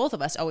 So both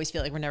of us always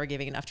feel like we're never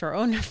giving enough to our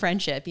own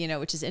friendship, you know,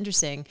 which is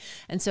interesting.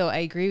 And so I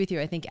agree with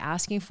you. I think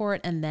asking for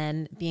it and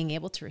then being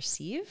able to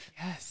receive.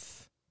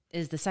 Yes.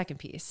 is the second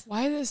piece.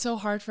 Why is it so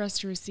hard for us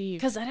to receive?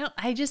 Because I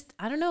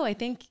don't know. I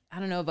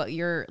don't know about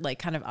your like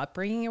kind of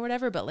upbringing or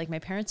whatever, but like my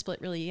parents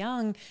split really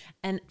young.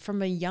 And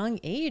from a young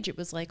age, it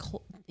was like,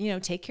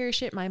 take care of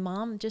shit. My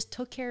mom just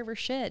took care of her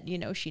shit.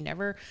 She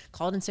never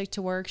called in sick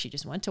to work. She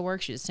just went to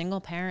work. She was a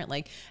single parent.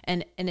 Like,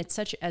 and it's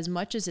as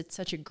much as it's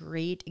such a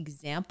great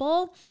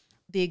example,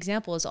 the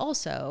example is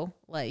also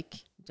like,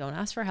 don't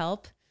ask for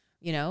help.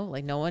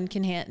 Like no one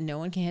can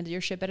handle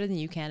your shit better than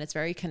you can. It's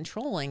very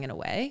controlling in a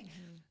way. Mm-hmm.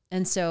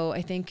 And so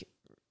I think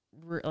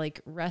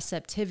like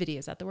receptivity,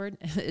 is that the word?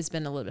 Has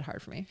been a little bit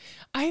hard for me.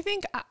 I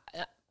think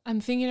I'm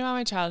thinking about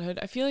my childhood.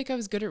 I feel like I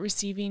was good at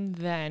receiving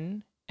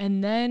then,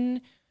 and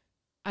then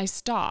I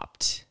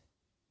stopped.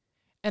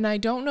 And I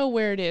don't know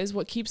where it is.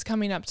 What keeps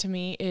coming up for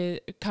me is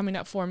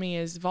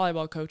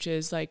volleyball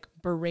coaches like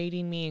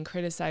berating me and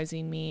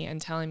criticizing me and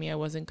telling me I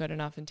wasn't good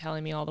enough and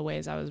telling me all the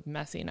ways I was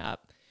messing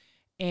up.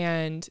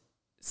 And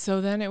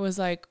so then it was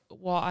like,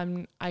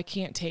 well, I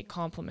can't take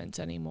compliments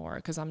anymore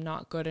because I'm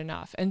not good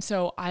enough. And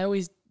so I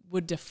always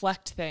would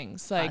deflect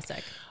things like,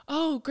 Classic.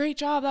 Oh, great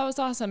job. That was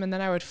awesome. And then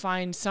I would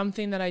find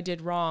something that I did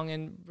wrong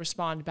and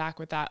respond back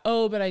with that.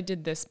 Oh, but I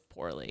did this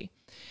poorly.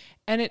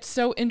 And it's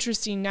so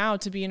interesting now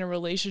to be in a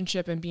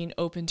relationship and being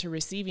open to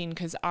receiving,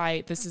 because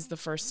this is the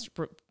first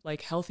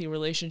like healthy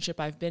relationship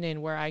I've been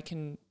in where I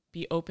can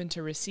be open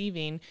to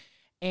receiving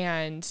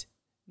and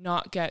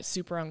not get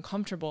super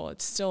uncomfortable.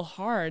 It's still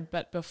hard,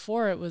 but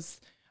before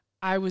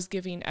I was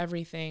giving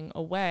everything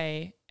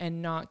away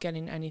and not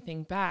getting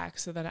anything back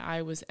so that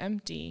I was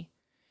empty.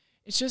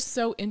 It's just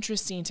so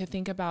interesting to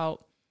think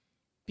about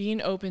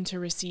being open to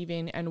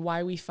receiving and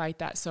why we fight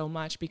that so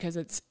much, because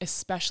it's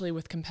especially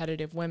with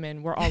competitive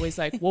women. We're always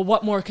like, well,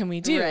 what more can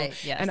we do?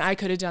 Right, yes. And I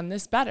could have done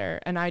this better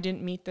and I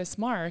didn't meet this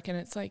mark. And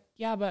it's like,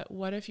 yeah, but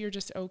what if you're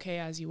just okay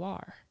as you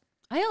are?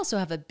 I also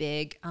have a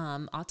big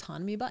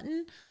autonomy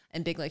button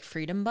and big like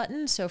freedom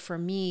button. So for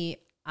me,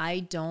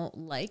 I don't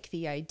like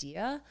the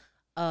idea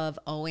of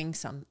owing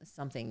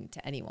something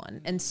to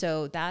anyone. And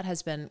so that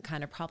has been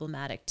kind of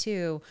problematic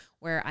too,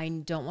 where I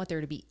don't want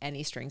there to be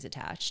any strings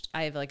attached.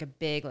 I have like a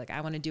big, like, I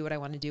want to do what I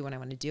want to do when I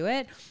want to do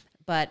it.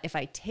 But if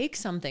I take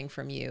something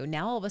from you,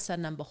 now all of a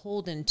sudden I'm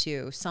beholden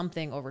to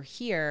something over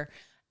here.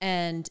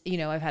 And,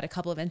 I've had a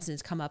couple of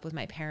incidents come up with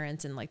my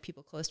parents and like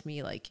people close to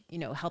me, like,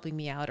 helping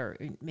me out or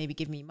maybe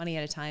giving me money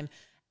at a time.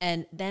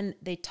 And then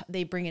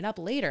they bring it up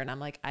later and I'm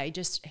like, I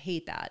just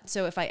hate that.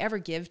 So if I ever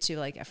give to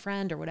like a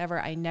friend or whatever,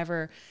 I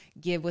never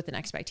give with an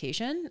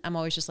expectation. I'm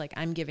always just like,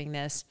 I'm giving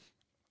this.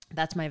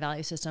 That's my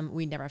value system.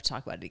 We never have to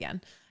talk about it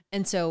again.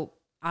 And so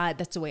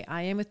that's the way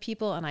I am with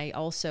people. And I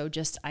also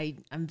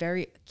I'm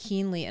very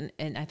keenly,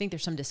 and I think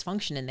there's some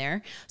dysfunction in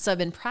there. So I've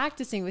been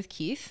practicing with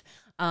Keith,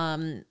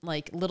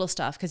 like little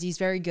stuff. Cause he's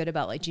very good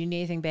about like, do you need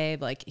anything,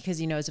 babe? Like, cause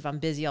he knows if I'm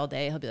busy all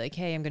day, he'll be like,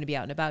 hey, I'm going to be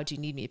out and about. Do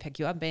you need me to pick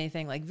you up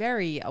anything? Like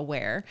very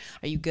aware.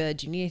 Are you good?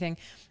 Do you need anything?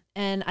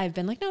 And I've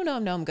been like, no,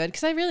 I'm good.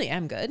 Cause I really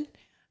am good.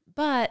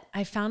 But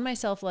I found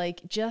myself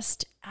like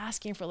just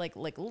asking for like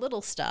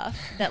little stuff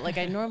that like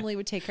I normally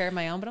would take care of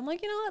my own, but I'm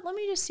like, you know what, let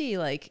me just see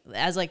like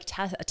as like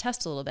a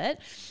test a little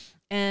bit.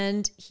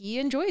 And he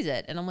enjoys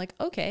it. And I'm like,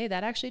 okay,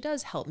 that actually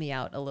does help me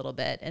out a little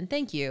bit. And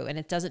thank you. And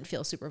it doesn't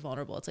feel super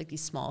vulnerable. It's like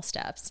these small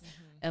steps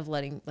of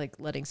letting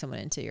someone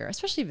into your,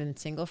 especially if you've been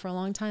single for a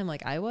long time.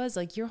 Like I was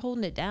like, you're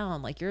holding it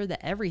down. Like you're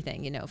the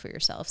everything, for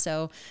yourself.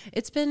 So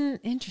it's been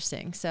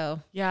interesting. So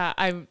yeah,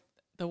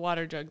 the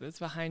water jug that's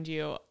behind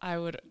you.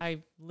 I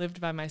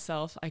lived by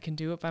myself. I can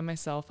do it by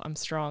myself. I'm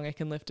strong. I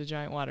can lift a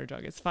giant water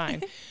jug. It's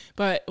fine.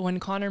 But when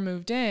Connor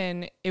moved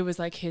in, it was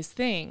like his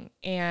thing.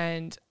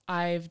 And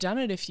I've done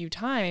it a few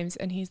times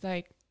and he's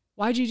like,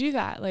 why'd you do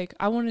that? Like,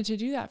 I wanted to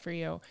do that for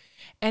you.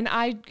 And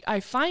I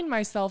find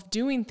myself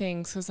doing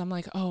things because I'm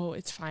like, oh,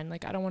 it's fine.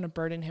 Like, I don't want to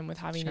burden him with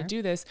having to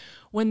do this,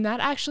 when that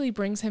actually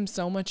brings him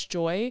so much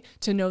joy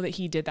to know that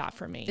he did that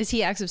for me. Is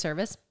he acts of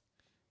service?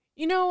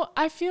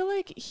 I feel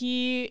like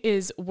he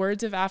is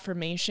words of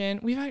affirmation.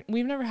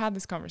 We've never had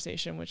this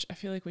conversation, which I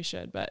feel like we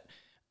should, but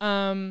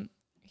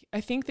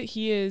I think that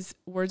he is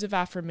words of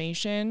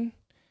affirmation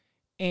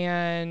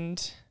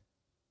and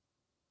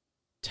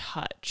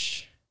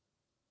touch.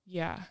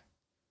 Yeah.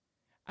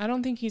 I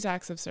don't think he's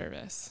acts of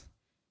service.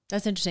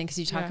 That's interesting because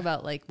you talk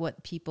about like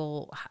what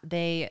people,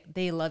 they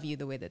love you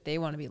the way that they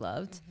want to be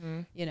loved,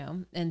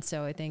 And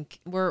so I think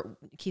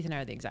Keith and I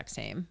are the exact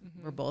same.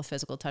 Mm-hmm. We're both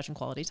physical touch and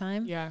quality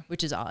time,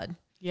 which is odd.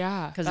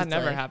 Yeah, because that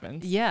never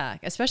happens. Yeah,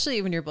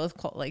 especially when you're both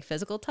like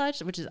physical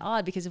touch, which is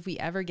odd because if we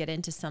ever get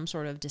into some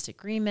sort of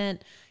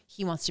disagreement,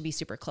 he wants to be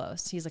super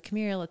close. He's like, come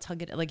here, let's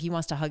hug it. Like he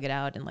wants to hug it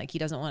out and like he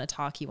doesn't want to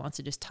talk. He wants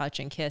to just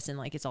touch and kiss and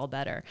like it's all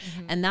better.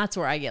 Mm-hmm. And that's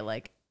where I get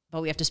like,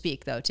 but we have to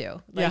speak though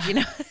too. Like,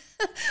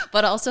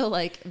 but also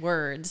like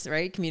words,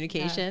 right?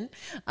 Communication.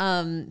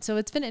 Yeah. So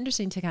it's been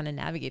interesting to kind of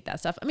navigate that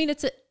stuff. I mean,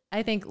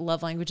 I think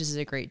love languages is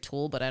a great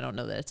tool, but I don't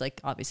know that it's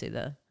like obviously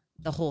the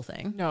whole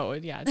thing. No,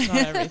 yeah, it's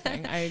not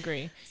everything. I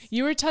agree.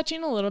 You were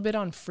touching a little bit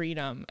on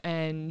freedom,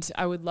 and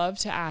I would love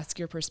to ask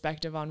your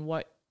perspective on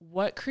what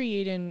what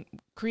creating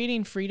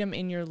freedom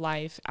in your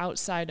life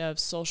outside of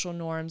social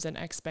norms and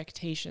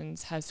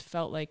expectations has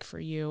felt like for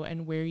you,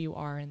 and where you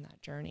are in that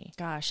journey.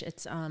 Gosh,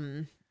 it's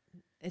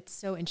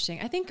so interesting.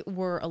 I think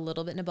we're a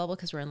little bit in a bubble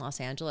because we're in Los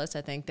Angeles.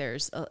 I think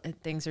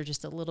things are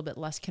just a little bit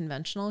less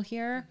conventional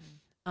here.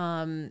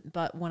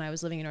 But when I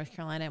was living in North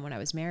Carolina and when I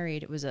was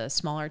married, it was a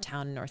smaller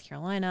town in North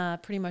Carolina.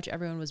 Pretty much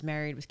everyone was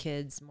married with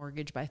kids,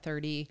 mortgaged by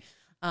 30.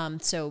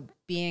 So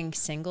being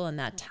single in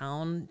that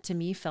town to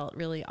me felt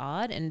really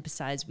odd. And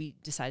besides, we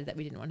decided that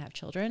we didn't want to have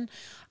children.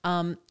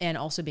 And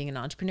also being an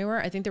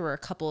entrepreneur, I think there were a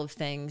couple of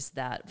things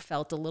that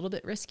felt a little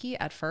bit risky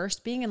at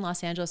first. Being in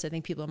Los Angeles, I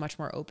think people are much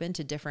more open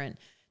to different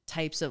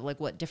types of like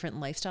what different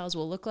lifestyles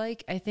will look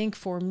like. I think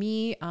for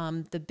me,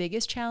 the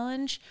biggest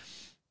challenge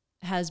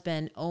has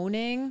been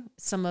owning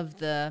some of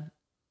the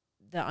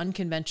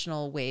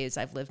unconventional ways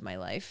I've lived my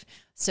life.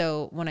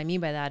 So what I mean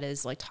by that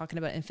is like talking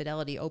about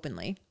infidelity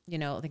openly. You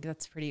know, I think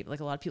that's pretty, like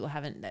a lot of people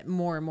haven't,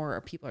 more and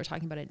more people are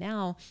talking about it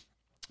now.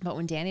 But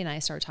when Danny and I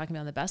started talking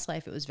about The Best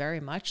Life, it was very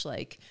much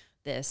like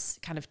this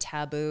kind of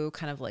taboo,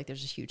 kind of like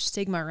there's a huge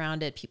stigma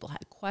around it. People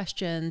had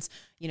questions,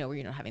 you know, were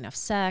you not having enough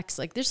sex?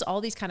 Like there's all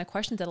these kind of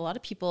questions that a lot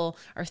of people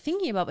are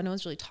thinking about, but no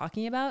one's really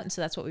talking about. And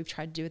so that's what we've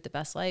tried to do with The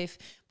Best Life.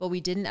 But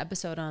we did an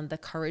episode on the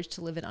courage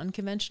to live an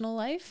unconventional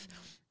life.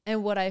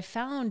 And what I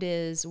found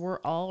is we're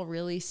all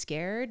really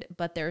scared,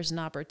 but there's an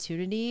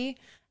opportunity,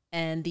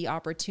 and the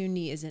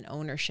opportunity is in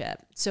ownership.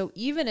 So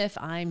even if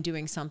I'm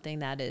doing something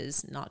that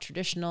is not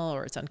traditional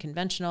or it's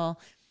unconventional,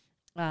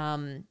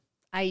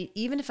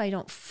 even if I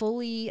don't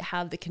fully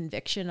have the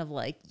conviction of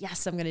like,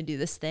 yes, I'm going to do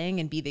this thing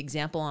and be the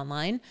example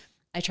online,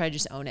 I try to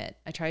just own it.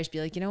 I try to just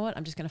be like, you know what?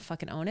 I'm just going to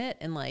fucking own it.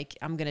 And like,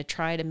 I'm going to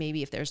try to,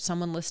 maybe if there's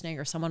someone listening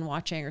or someone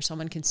watching or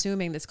someone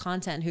consuming this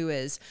content who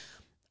is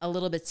a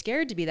little bit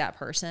scared to be that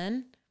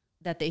person,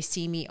 that they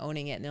see me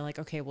owning it and they're like,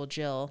 okay, well,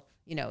 Jill,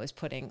 you know, is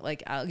putting,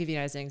 like, I'll give you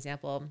guys an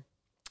example.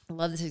 I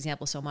love this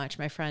example so much.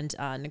 My friend,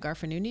 Nagar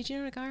Fanuni, do you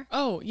know Nagar?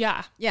 Oh,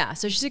 yeah. Yeah.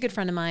 So she's a good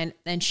friend of mine,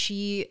 and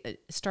she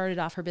started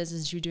off her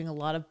business. She was doing a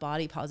lot of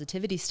body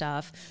positivity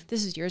stuff.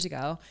 This is years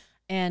ago.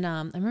 And I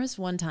remember this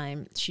one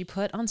time she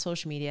put on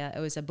social media,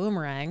 it was a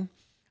boomerang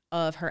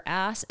of her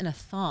ass in a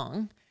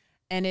thong,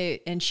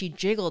 and she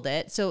jiggled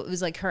it. So it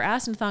was like her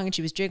ass in a thong and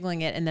she was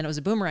jiggling it, and then it was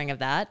a boomerang of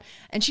that.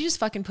 And she just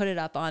fucking put it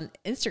up on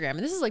Instagram. And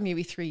this is like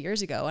maybe 3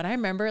 years ago. And I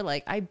remember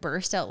like I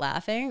burst out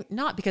laughing,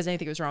 not because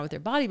anything was wrong with her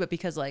body, but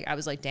because like I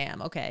was like,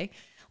 damn, okay.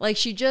 Like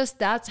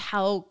that's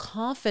how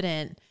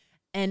confident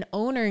and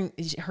owning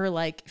her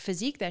like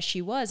physique that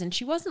she was. And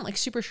she wasn't like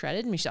super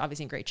shredded. I mean, she's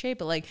obviously in great shape,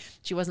 but like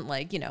she wasn't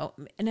like, you know,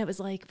 and it was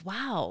like,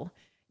 wow,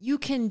 you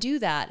can do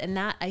that. And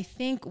that, I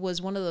think,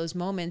 was one of those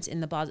moments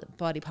in the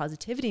body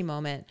positivity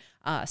moment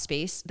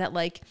space that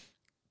like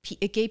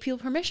it gave people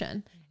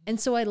permission. And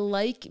so I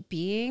like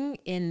being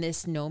in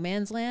this no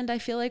man's land I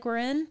feel like we're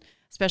in,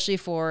 especially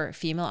for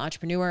female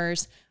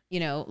entrepreneurs, you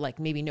know, like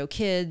maybe no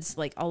kids,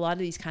 like a lot of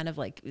these kind of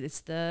like,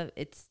 it's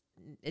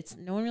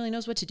no one really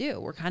knows what to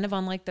do. We're kind of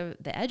on like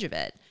the edge of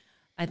it.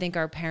 I think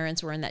our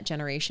parents were in that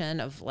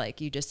generation of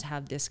like, you just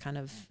have this kind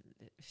of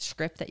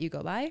script that you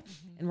go by,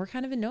 and we're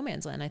kind of in no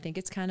man's land. I think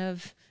it's kind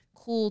of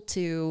cool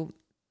to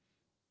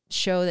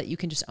show that you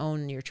can just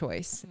own your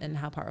choice and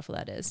how powerful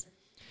that is.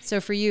 So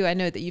for you, I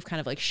know that you've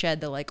kind of like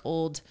shed the like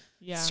old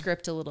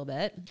script a little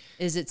bit.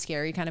 Is it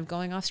scary kind of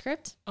going off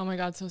script? Oh my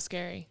God, so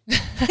scary.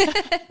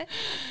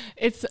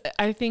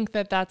 I think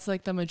that's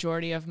like the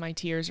majority of my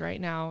tears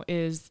right now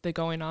is the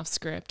going off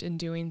script and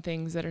doing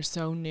things that are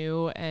so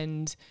new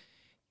and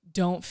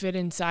don't fit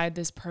inside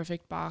this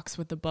perfect box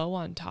with the bow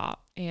on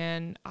top.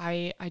 And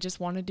I just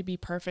wanted to be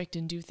perfect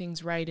and do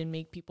things right and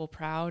make people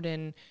proud.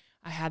 And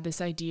I had this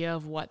idea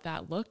of what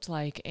that looked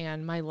like,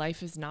 and my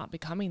life is not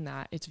becoming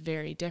that. It's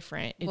very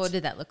different. What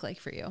did that look like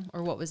for you?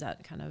 Or what was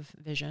that kind of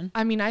vision?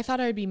 I mean, I thought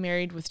I'd be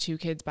married with 2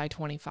 kids by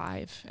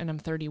 25, and I'm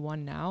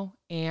 31 now.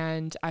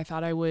 And I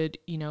thought I would,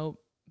 you know,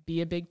 be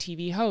a big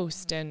TV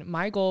host. And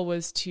my goal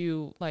was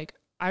to like,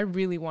 I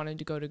really wanted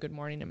to go to Good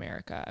Morning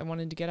America. I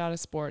wanted to get out of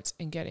sports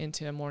and get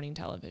into morning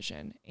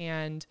television.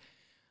 And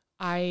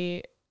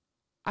I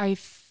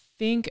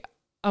think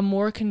a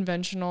more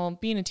conventional,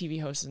 being a TV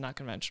host is not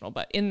conventional,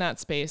 but in that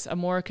space, a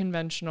more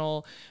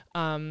conventional,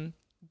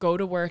 go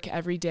to work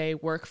every day,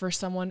 work for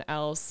someone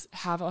else,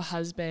 have a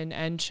husband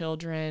and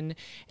children,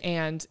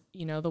 and,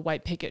 you know, the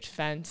white picket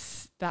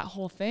fence, that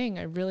whole thing.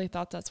 I really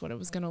thought that's what it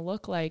was going to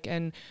look like.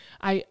 And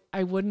I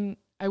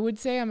would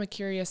say I'm a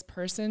curious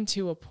person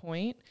to a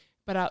point,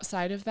 but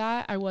outside of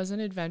that, I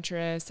wasn't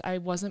adventurous. I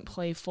wasn't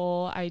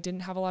playful. I didn't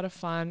have a lot of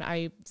fun.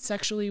 I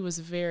sexually was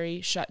very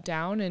shut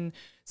down. And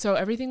so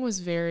everything was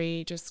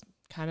very just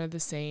kind of the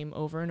same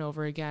over and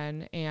over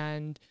again.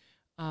 And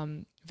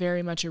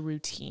very much a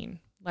routine.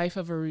 Life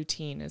of a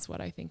routine is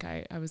what I think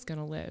I was going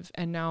to live.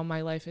 And now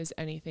my life is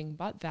anything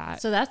but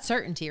that. So that's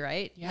certainty,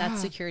 right? Yeah. That's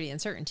security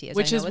and certainty.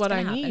 Which is what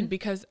I need,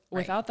 because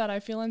without that, I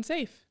feel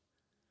unsafe.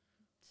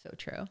 So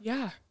true.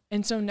 Yeah.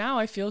 And so now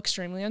I feel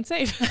extremely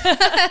unsafe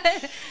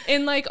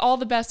in like all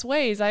the best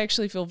ways. I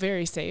actually feel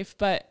very safe,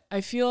 but I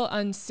feel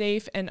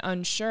unsafe and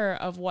unsure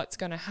of what's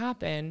going to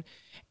happen.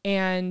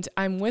 And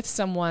I'm with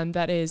someone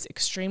that is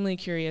extremely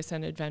curious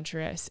and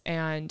adventurous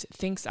and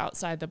thinks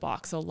outside the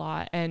box a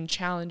lot and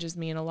challenges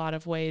me in a lot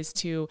of ways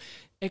to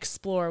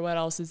explore what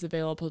else is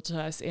available to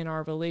us in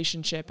our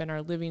relationship and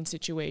our living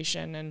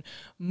situation and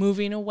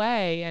moving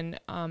away and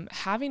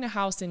having a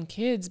house and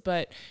kids,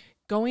 but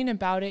going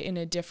about it in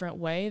a different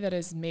way that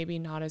is maybe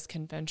not as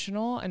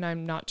conventional. And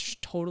I'm not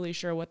totally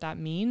sure what that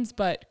means,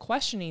 but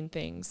questioning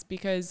things,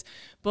 because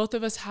both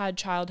of us had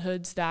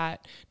childhoods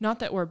that, not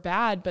that were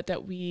bad, but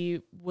that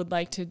we would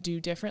like to do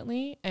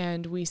differently.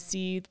 And we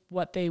see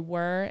what they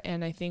were.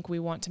 And I think we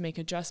want to make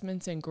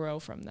adjustments and grow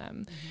from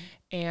them.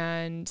 Mm-hmm.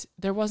 And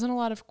there wasn't a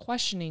lot of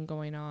questioning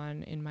going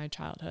on in my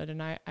childhood.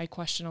 And I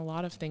question a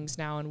lot of things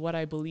now and what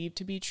I believe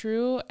to be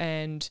true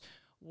and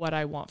what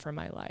I want for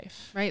my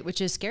life. Right. Which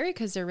is scary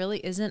because there really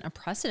isn't a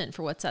precedent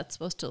for what's that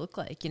supposed to look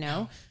like, you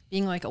know,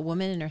 being like a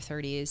woman in her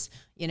 30s,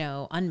 you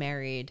know,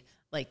 unmarried,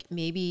 like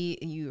maybe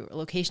you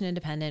location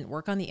independent,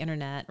 work on the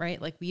internet,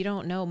 right? Like we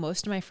don't know.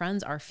 Most of my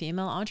friends are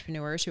female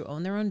entrepreneurs who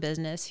own their own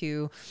business,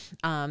 who,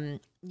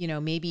 you know,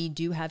 maybe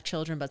do have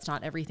children, but it's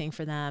not everything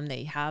for them.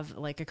 They have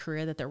like a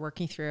career that they're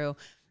working through.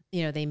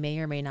 You know, they may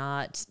or may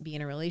not be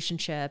in a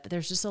relationship.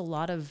 There's just a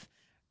lot of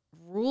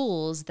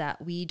rules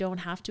that we don't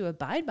have to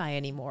abide by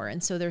anymore.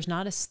 And so there's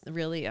not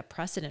really a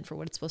precedent for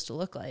what it's supposed to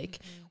look like,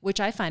 mm-hmm. which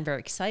I find very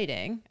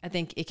exciting. I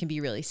think it can be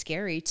really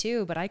scary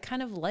too, but I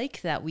kind of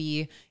like that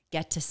we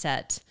get to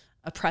set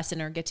a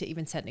precedent or get to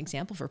even set an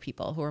example for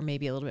people who are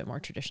maybe a little bit more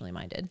traditionally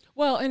minded.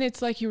 Well, and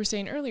it's like you were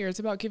saying earlier, it's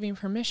about giving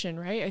permission,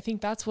 right? I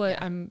think that's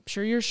what I'm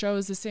sure your show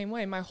is the same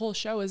way. My whole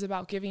show is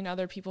about giving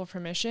other people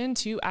permission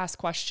to ask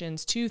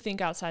questions, to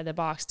think outside the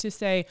box, to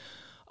say,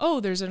 oh,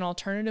 there's an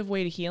alternative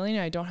way to healing.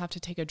 I don't have to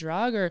take a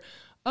drug, or,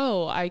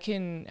 oh, I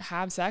can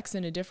have sex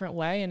in a different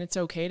way and it's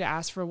okay to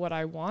ask for what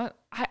I want.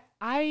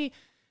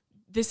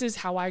 This is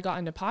how I got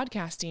into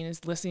podcasting,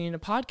 is listening to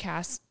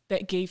podcasts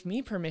that gave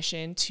me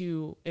permission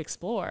to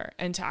explore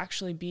and to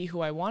actually be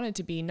who I wanted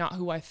to be, not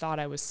who I thought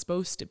I was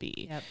supposed to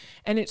be. Yep.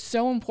 And it's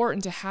so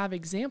important to have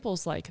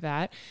examples like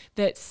that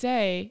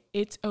say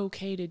it's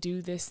okay to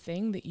do this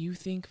thing that you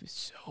think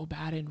is so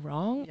bad and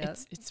wrong. Yep.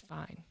 It's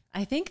fine.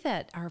 I think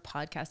that our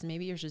podcast, and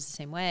maybe yours is the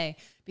same way,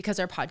 because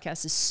our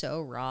podcast is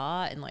so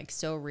raw and like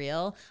so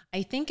real.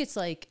 I think it's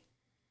like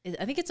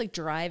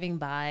driving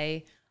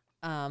by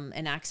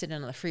an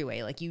accident on the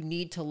freeway. Like you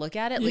need to look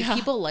at it. Like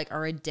people like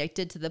are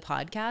addicted to the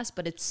podcast,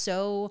 but it's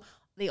so,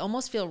 they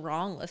almost feel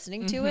wrong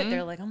listening to it.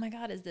 They're like, oh my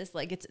God, is this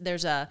like,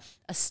 there's a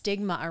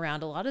stigma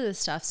around a lot of this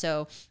stuff.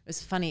 So it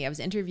was funny. I was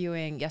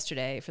interviewing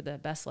yesterday for the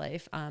Best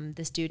Life,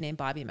 this dude named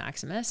Bobby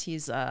Maximus.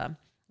 He's a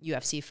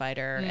UFC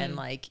fighter and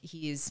like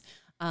he's,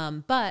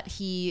 but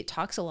he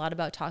talks a lot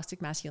about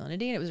toxic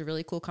masculinity, and it was a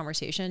really cool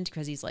conversation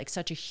because he's like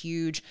such a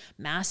huge,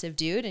 massive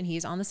dude, and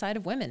he's on the side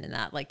of women in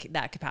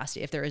that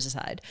capacity, if there is a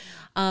side.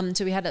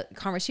 So we had a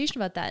conversation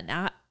about that.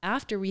 And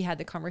after we had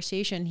the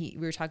conversation, we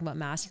were talking about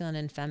masculine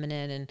and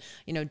feminine and,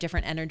 you know,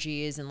 different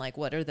energies and like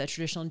what are the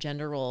traditional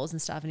gender roles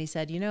and stuff. And he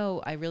said, you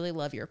know, I really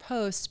love your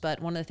posts, but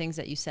one of the things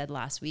that you said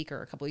last week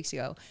or a couple weeks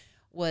ago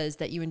was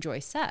that you enjoy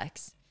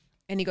sex.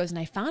 And he goes, and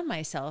I found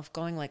myself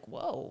going like,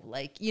 whoa,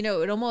 like, you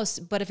know, it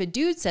almost, but if a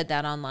dude said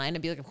that online,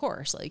 I'd be like, of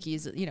course, like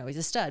he's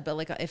a stud. But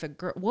like if a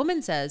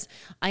woman says,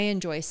 I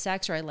enjoy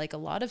sex or I like a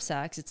lot of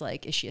sex, it's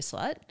like, is she a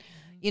slut?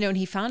 You know, and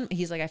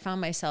he's like, I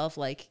found myself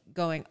like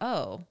going,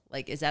 oh,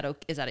 like, is that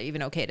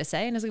even okay to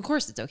say? And I was like, of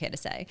course it's okay to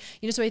say,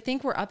 you know, so I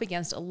think we're up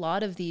against a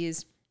lot of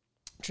these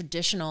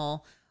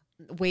traditional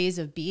ways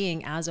of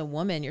being as a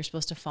woman. You're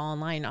supposed to fall in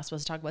line. You're not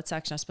supposed to talk about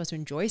sex. You're not supposed to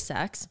enjoy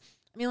sex.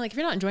 I mean, like, if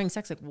you're not enjoying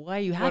sex, like, why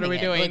are you having it? What are we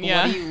doing? Like,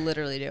 what are you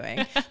literally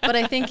doing? But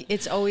I think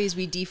it's always,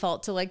 we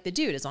default to like the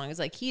dude. As long as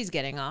like he's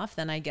getting off,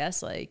 then I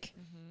guess like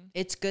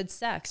it's good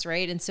sex,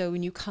 right? And so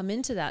when you come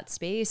into that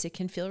space, it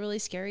can feel really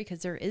scary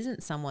because there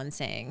isn't someone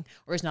saying,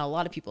 or there's not a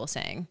lot of people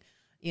saying,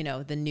 you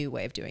know, the new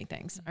way of doing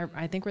things.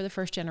 I think we're the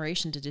first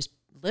generation to just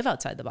live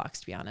outside the box,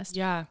 to be honest.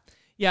 Yeah.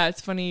 Yeah,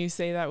 it's funny you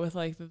say that with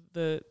like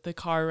the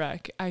car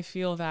wreck. I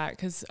feel that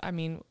because, I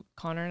mean,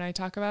 Connor and I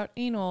talk about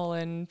anal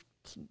and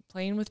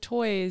playing with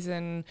toys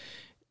and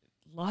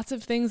lots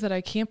of things that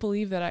I can't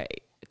believe that I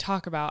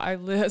talk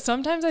about.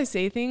 Sometimes I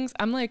say things,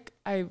 I'm like,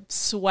 I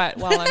sweat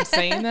while I'm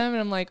saying them,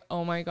 and I'm like,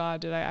 oh my God,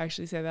 did I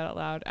actually say that out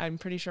loud? I'm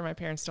pretty sure my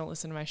parents don't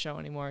listen to my show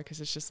anymore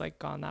because it's just like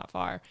gone that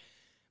far.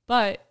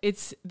 But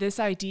it's this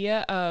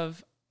idea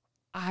of,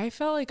 I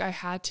felt like I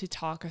had to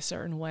talk a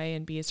certain way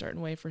and be a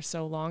certain way for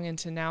so long, and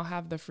to now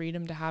have the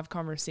freedom to have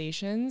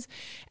conversations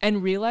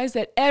and realize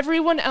that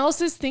everyone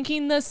else is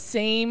thinking the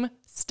same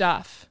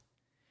stuff.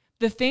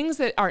 The things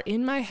that are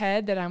in my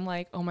head that I'm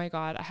like, oh my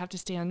God, I have to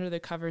stay under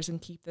the covers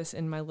and keep this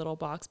in my little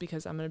box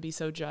because I'm going to be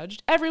so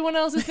judged. Everyone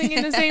else is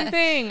thinking the same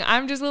thing.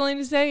 I'm just willing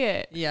to say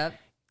it. Yep.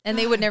 And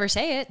they would never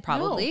say it,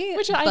 probably. No,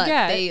 which I but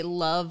get. They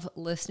love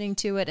listening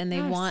to it, and they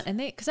Yes. want,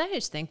 because I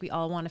just think we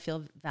all want to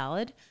feel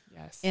valid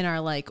Yes. in our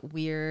like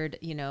weird,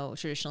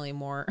 traditionally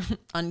more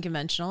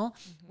unconventional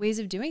ways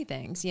of doing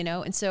things,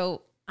 And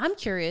so I'm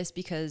curious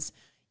because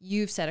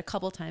you've said a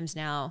couple times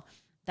now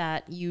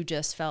that you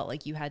just felt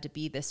like you had to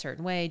be this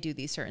certain way, do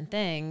these certain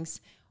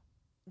things.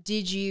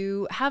 Did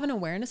you have an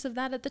awareness of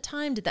that at the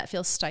time? Did that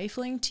feel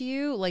stifling to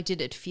you? Like,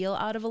 did it feel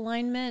out of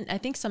alignment? I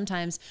think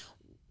sometimes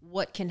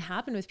what can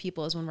happen with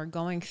people is when we're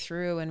going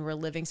through and we're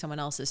living someone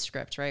else's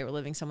script, right? We're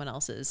living someone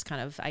else's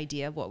kind of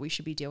idea of what we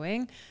should be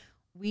doing.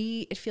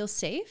 It feels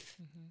safe,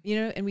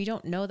 and we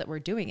don't know that we're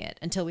doing it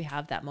until we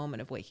have that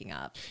moment of waking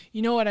up.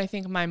 You know what I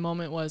think my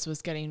moment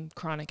was getting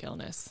chronic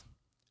illness.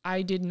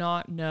 I did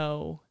not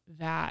know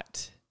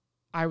that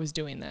I was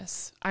doing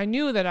this. I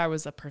knew that I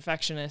was a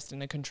perfectionist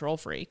and a control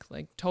freak,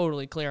 like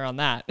totally clear on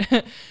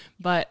that.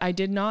 But I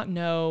did not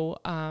know,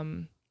 I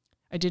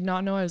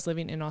was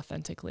living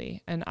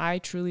inauthentically. And I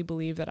truly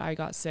believe that I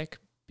got sick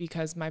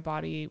because my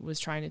body was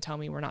trying to tell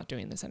me we're not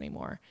doing this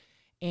anymore.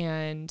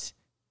 And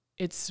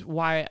it's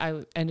why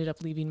I ended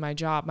up leaving my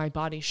job. My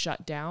body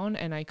shut down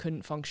and I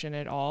couldn't function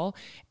at all.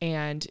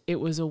 And it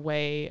was a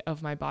way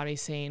of my body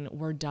saying,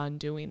 we're done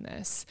doing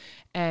this.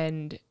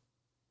 And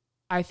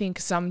I think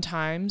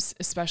sometimes,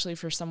 especially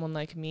for someone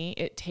like me,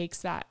 it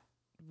takes that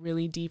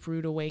really deep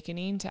root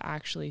awakening to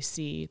actually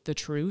see the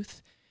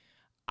truth.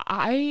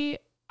 I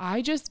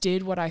just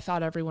did what I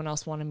thought everyone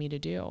else wanted me to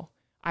do.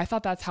 I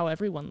thought that's how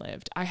everyone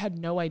lived. I had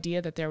no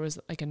idea that there was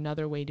like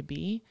another way to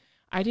be.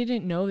 I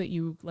didn't know that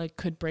you like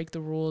could break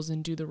the rules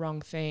and do the wrong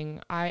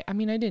thing. I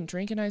mean, I didn't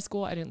drink in high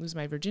school. I didn't lose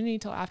my virginity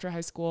till after high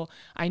school.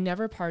 I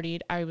never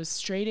partied. I was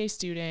straight A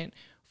student,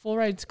 full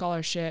ride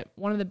scholarship,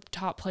 one of the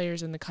top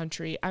players in the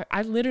country.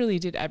 I literally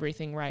did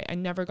everything right. I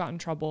never got in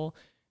trouble.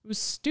 It was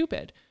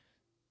stupid.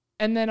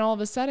 And then all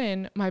of a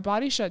sudden my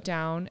body shut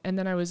down and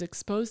then I was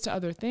exposed to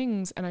other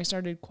things and I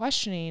started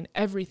questioning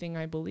everything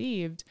I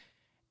believed.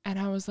 And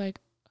I was like,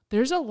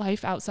 there's a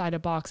life outside a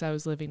box I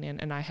was living in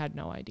and I had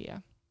no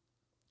idea.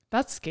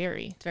 That's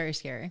scary. It's very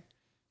scary.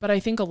 But I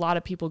think a lot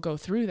of people go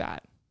through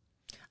that.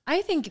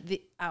 I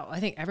think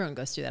everyone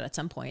goes through that at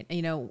some point.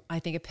 I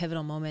think a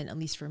pivotal moment, at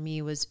least for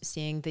me, was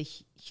seeing the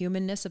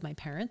humanness of my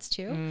parents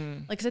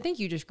too. Like, cause I think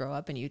you just grow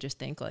up and you just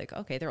think like,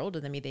 okay, they're older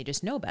than me. They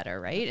just know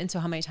better. Right. And so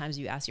how many times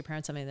do you ask your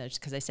parents something that's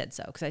cause I said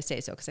so, cause I say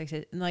so, cause I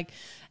said,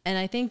 and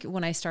I think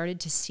when I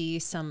started to see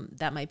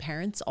that my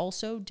parents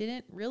also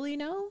didn't really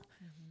know,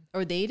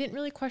 or they didn't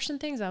really question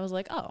things, I was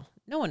like, oh,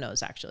 no one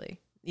knows actually,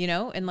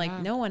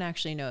 and no one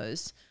actually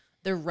knows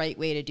the right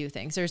way to do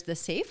things. There's the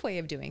safe way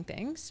of doing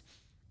things.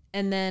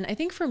 And then I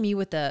think for me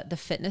with the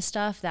fitness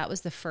stuff, that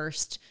was the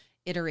first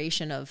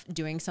iteration of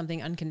doing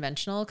something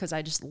unconventional because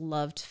I just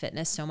loved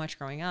fitness so much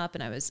growing up.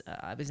 And I was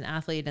an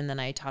athlete and then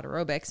I taught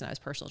aerobics and I was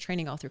personal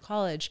training all through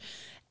college.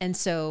 And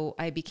so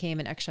I became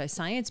an exercise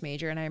science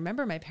major. And I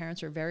remember my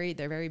parents were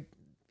they're very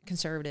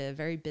conservative,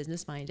 very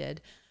business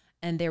minded.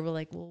 And they were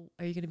like, well,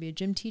 are you going to be a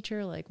gym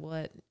teacher? Like,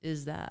 what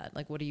is that?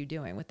 Like, what are you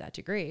doing with that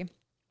degree?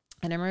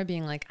 And I remember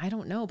being like, I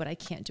don't know, but I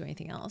can't do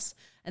anything else.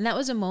 And that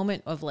was a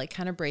moment of like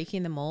kind of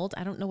breaking the mold.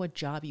 I don't know what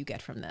job you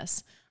get from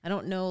this. I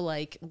don't know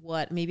like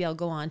maybe I'll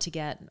go on to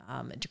get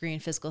a degree in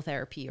physical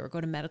therapy or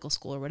go to medical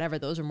school or whatever.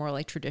 Those are more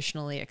like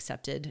traditionally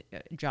accepted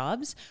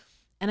jobs.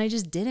 And I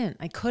just didn't.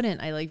 I couldn't.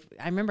 I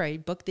remember I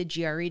booked the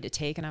GRE to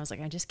take and I was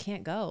like, I just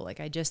can't go. Like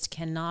I just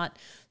cannot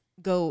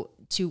go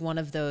to one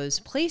of those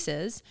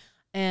places.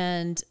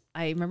 And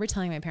I remember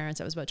telling my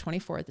parents, I was about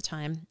 24 at the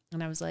time.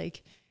 And I was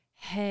like,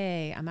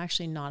 hey, I'm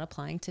actually not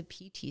applying to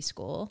PT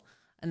school.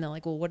 And they're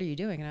like, well, what are you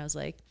doing? And I was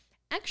like,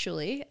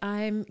 actually,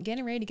 I'm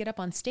getting ready to get up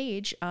on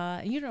stage.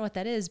 And you don't know what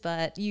that is,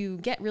 but you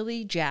get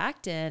really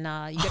jacked and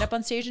you get up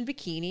on stage in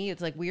bikini.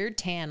 It's like weird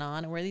tan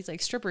on and wear these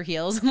like stripper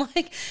heels. And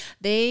like,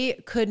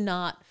 they could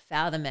not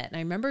fathom it. And I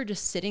remember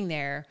just sitting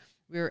there,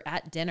 we were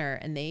at dinner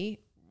and they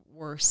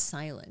were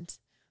silent.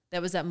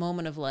 That was that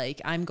moment of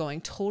like, I'm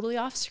going totally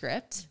off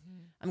script.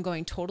 I'm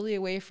going totally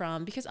away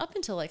from, because up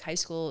until like high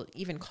school,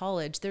 even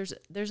college, there's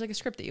like a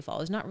script that you follow.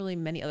 There's not really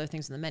many other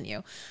things on the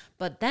menu.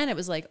 But then it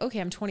was like, okay,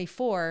 I'm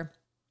 24.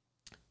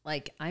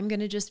 Like I'm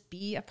going to just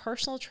be a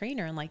personal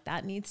trainer and like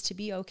that needs to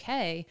be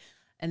okay.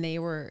 And they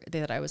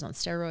thought I was on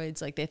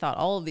steroids. Like they thought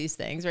all of these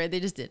things, right? They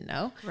just didn't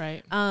know.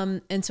 Right.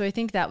 And so I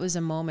think that was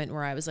a moment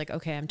where I was like,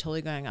 okay, I'm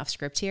totally going off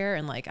script here.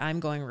 And like, I'm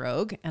going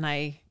rogue and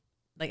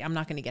I'm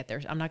not going to get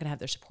there. I'm not going to have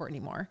their support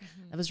anymore.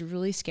 That was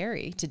really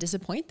scary to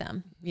disappoint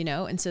them,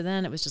 And so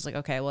then it was just like,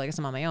 okay, well, I guess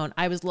I'm on my own.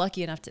 I was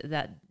lucky enough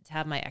to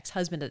have my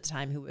ex-husband at the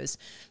time who was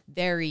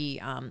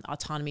very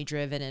autonomy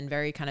driven and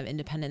very kind of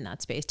independent in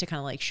that space to kind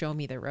of like show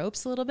me the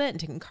ropes a little bit and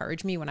to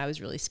encourage me when I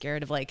was really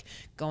scared of like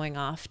going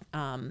off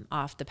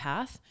the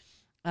path.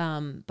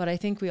 But I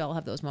think we all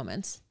have those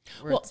moments.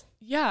 Well,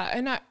 yeah.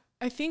 And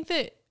I think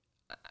that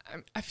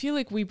I feel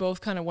like we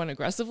both kind of went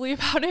aggressively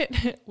about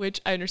it, which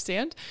I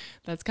understand.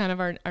 That's kind of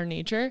our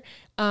nature.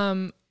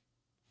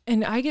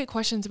 And I get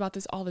questions about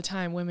this all the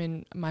time.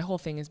 Women, my whole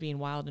thing is being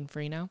wild and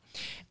free now.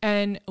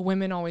 And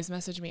women always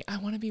message me, I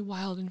want to be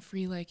wild and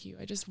free like you.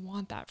 I just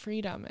want that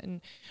freedom.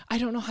 And I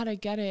don't know how to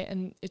get it.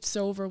 And it's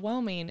so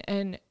overwhelming.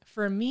 And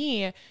for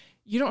me,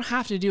 you don't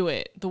have to do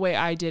it the way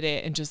I did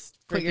it and just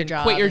quit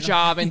your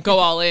job and go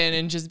all in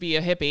and just be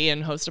a hippie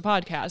and host a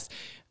podcast.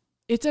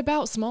 It's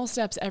about small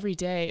steps every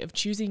day of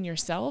choosing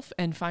yourself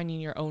and finding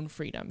your own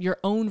freedom, your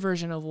own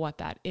version of what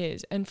that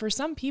is. And for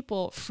some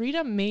people,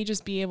 freedom may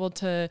just be able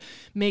to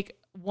make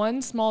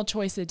one small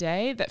choice a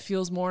day that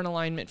feels more in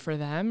alignment for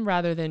them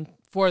rather than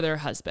for their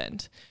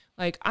husband.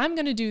 Like, I'm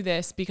going to do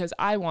this because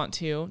I want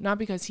to, not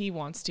because he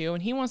wants to,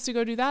 and he wants to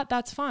go do that.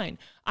 That's fine.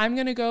 I'm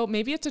going to go,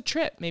 maybe it's a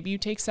trip. Maybe you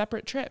take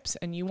separate trips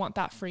and you want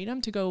that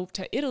freedom to go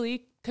to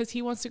Italy because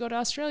he wants to go to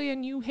Australia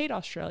and you hate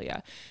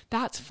Australia.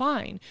 That's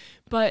fine.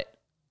 But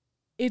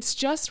it's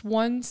just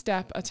one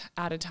step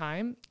at a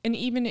time. And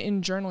even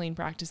in journaling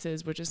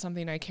practices, which is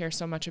something I care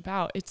so much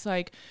about, it's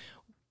like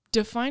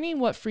defining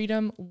what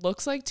freedom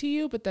looks like to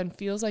you, but then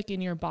feels like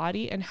in your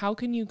body, and how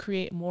can you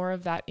create more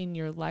of that in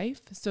your life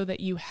so that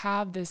you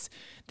have this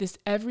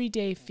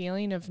everyday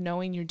feeling of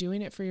knowing you're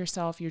doing it for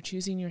yourself, you're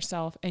choosing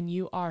yourself, and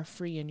you are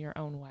free in your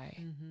own way.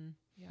 Mm-hmm.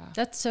 Yeah.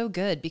 That's so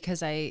good,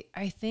 because I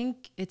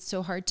think it's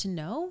so hard to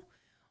know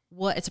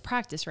what it's a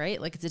practice,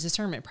 right? Like, it's a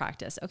discernment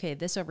practice. Okay,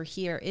 this over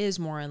here is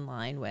more in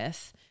line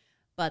with,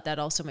 but that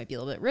also might be a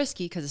little bit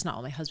risky because it's not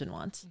what my husband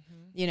wants,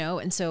 you know?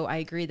 And so I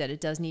agree that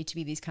it does need to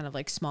be these kind of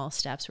like small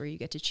steps where you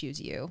get to choose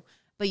you,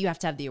 but you have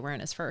to have the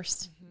awareness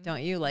first,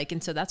 don't you? Like,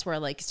 and so that's where,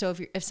 like, so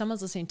if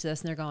someone's listening to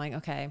this and they're going,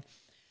 okay,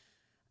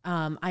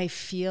 I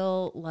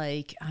feel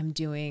like I'm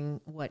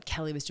doing what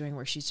Kelli was doing,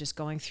 where she's just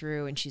going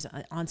through and she's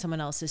on someone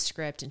else's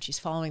script and she's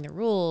following the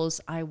rules.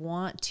 I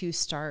want to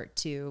start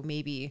to,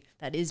 maybe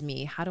that is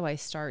me. How do I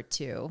start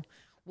to,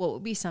 what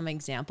would be some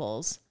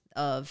examples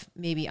of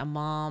maybe a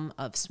mom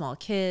of small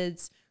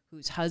kids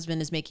whose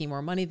husband is making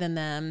more money than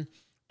them,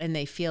 and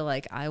they feel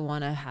like, I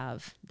want to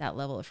have that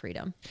level of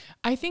freedom?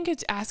 I think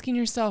it's asking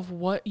yourself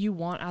what you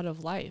want out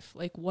of life.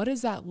 Like, what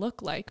does that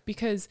look like?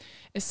 Because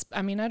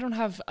I don't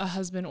have a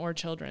husband or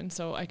children,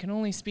 so I can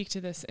only speak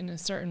to this in a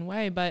certain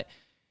way. But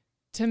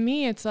to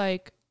me, it's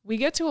like we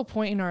get to a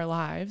point in our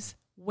lives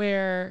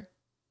where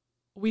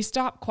we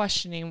stop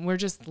questioning. We're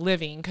just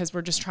living because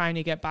we're just trying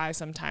to get by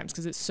sometimes,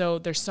 because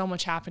there's so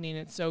much happening.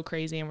 It's so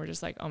crazy. And we're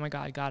just like, oh my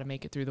God, I got to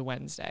make it through the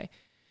Wednesday.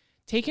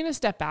 Taking a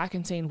step back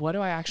and saying, what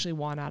do I actually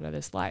want out of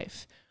this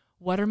life?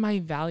 What are my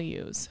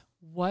values?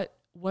 What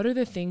are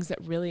the things that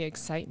really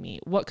excite me?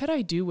 What could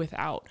I do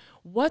without?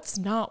 What's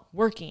not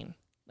working?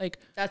 Like,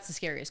 that's the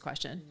scariest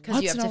question,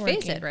 because you have to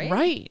face it, right?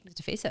 Right. You have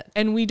to face it.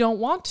 And we don't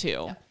want to.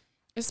 Yeah.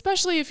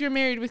 Especially if you're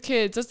married with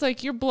kids. It's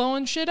like you're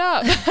blowing shit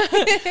up.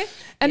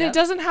 And It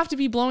doesn't have to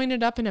be blowing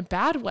it up in a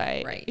bad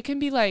way. Right. It can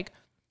be like,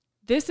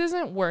 this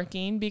isn't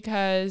working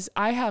because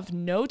I have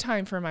no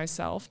time for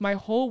myself. My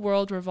whole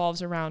world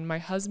revolves around my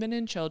husband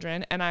and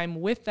children, and I'm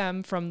with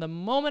them from the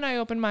moment I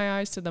open my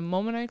eyes to the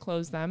moment I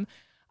close them.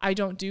 I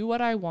don't do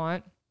what I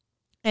want.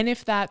 And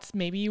if that's,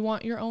 maybe you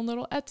want your own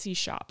little Etsy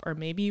shop, or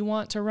maybe you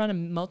want to run a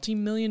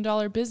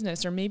multi-million-dollar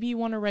business, or maybe you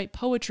want to write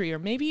poetry, or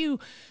maybe you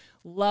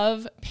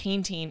love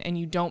painting and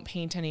you don't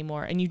paint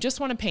anymore and you just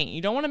want to paint.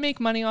 You don't want to make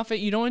money off it.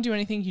 You don't want to do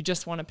anything. You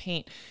just want to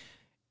paint.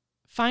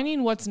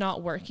 Finding what's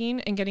not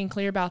working and getting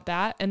clear about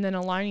that, and then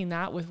aligning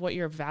that with what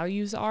your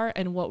values are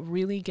and what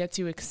really gets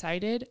you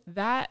excited,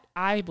 that,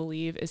 I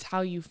believe, is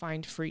how you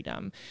find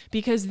freedom.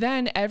 Because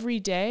then every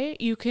day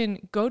you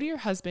can go to your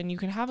husband, you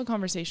can have a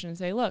conversation and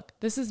say, look,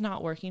 this is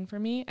not working for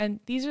me,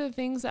 and these are the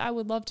things that I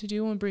would love to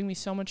do and bring me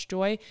so much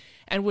joy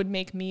and would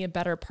make me a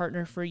better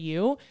partner for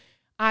you.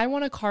 I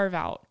want to carve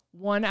out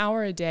 1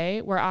 hour a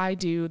day where I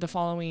do the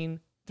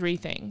following 3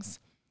 things.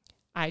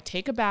 I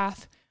take a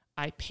bath,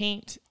 I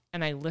paint,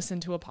 and I listen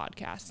to a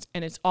podcast,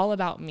 and it's all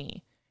about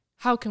me.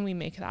 How can we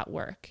make that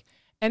work?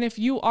 And if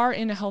you are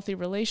in a healthy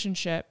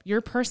relationship,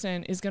 your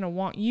person is going to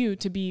want you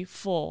to be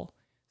full,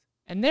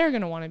 and they're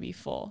going to want to be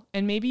full.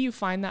 And maybe you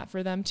find that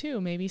for them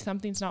too. Maybe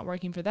something's not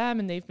working for them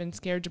and they've been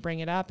scared to bring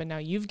it up, and now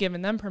you've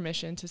given them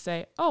permission to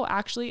say, oh,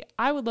 actually,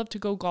 I would love to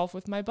go golf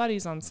with my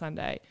buddies on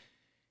Sunday.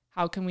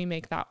 How can we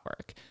make that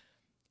work?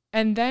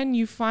 And then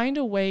you find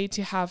a way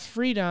to have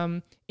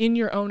freedom in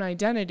your own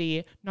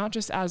identity, not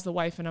just as the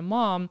wife and a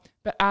mom,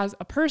 but as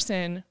a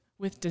person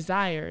with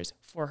desires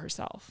for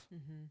herself.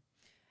 Mm-hmm.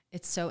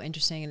 It's so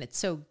interesting and it's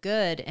so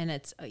good. And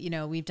it's,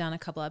 we've done a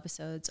couple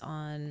episodes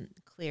on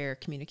clear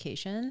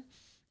communication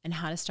and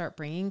how to start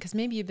bringing, because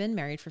maybe you've been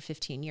married for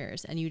 15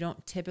 years and you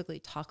don't typically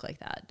talk like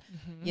that.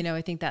 Mm-hmm.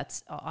 I think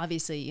that's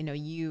obviously,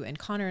 you and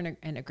Connor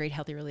in a great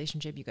healthy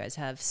relationship, you guys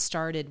have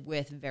started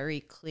with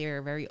very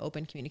clear, very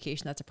open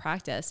communication. That's a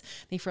practice.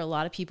 I think for a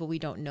lot of people, we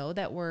don't know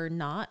that we're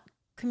not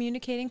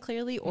communicating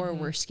clearly, or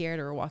we're scared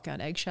or walking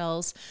on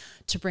eggshells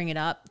to bring it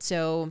up.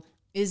 So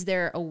is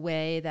there a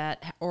way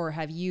that, or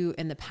have you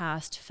in the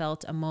past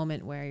felt a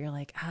moment where you're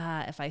like,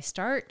 if I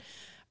start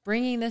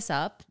bringing this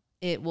up,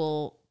 it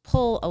will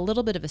pull a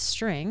little bit of a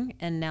string,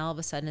 and now all of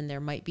a sudden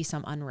there might be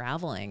some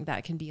unraveling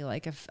that can be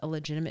like a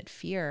legitimate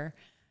fear?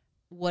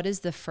 what is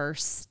the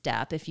first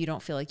step if you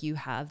don't feel like you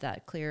have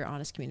that clear,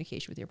 honest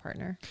communication with your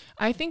partner?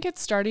 I think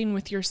it's starting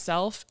with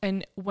yourself.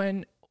 And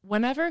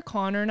whenever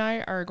Connor and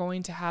I are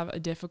going to have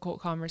a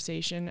difficult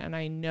conversation, and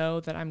I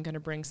know that I'm going to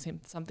bring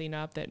something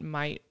up that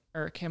might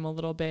irk him a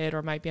little bit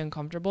or might be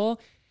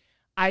uncomfortable,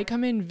 I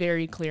come in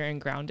very clear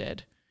and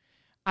grounded.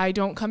 I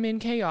don't come in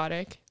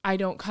chaotic. I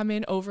don't come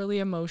in overly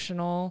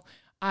emotional.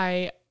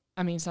 I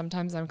mean,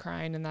 sometimes I'm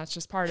crying and that's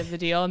just part of the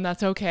deal, and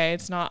that's okay.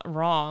 It's not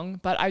wrong.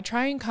 But I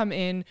try and come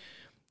in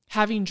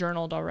having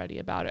journaled already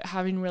about it,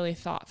 having really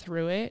thought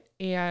through it,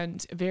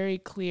 and very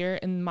clear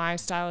in my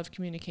style of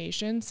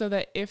communication, so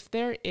that if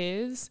there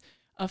is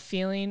a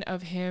feeling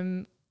of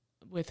him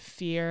with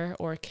fear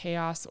or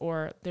chaos,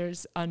 or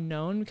there's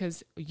unknown,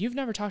 because you've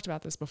never talked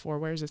about this before,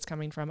 where's this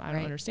coming from? I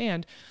don't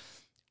understand.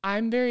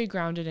 I'm very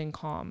grounded and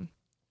calm.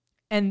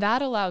 And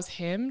that allows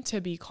him to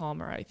be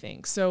calmer, I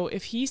think. So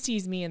if he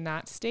sees me in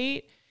that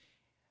state,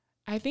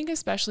 I think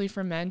especially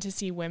for men to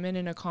see women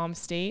in a calm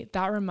state,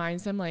 that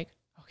reminds them like,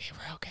 okay,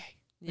 we're okay.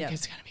 Like,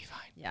 it's going to be fine.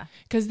 Yeah.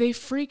 Because they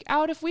freak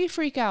out if we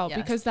freak out, Yes.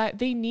 because that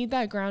they need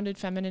that grounded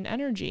feminine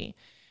energy.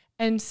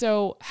 And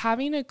so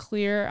having a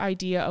clear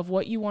idea of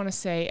what you want to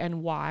say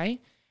and why.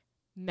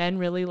 Men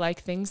really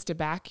like things to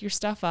back your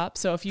stuff up.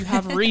 So if you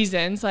have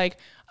reasons, like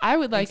I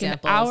would like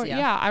Examples, an hour.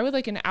 yeah, I would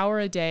like an hour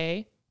a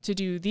day to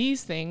do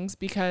these things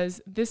because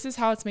this is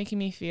how it's making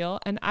me feel.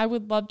 And I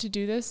would love to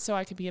do this so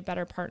I could be a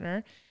better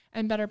partner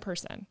and better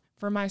person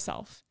for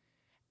myself.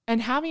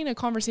 And having a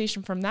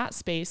conversation from that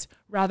space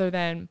rather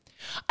than,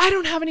 I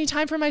don't have any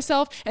time for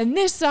myself and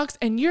this sucks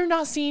and you're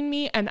not seeing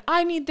me and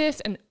I need this.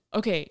 And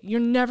okay, you're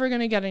never going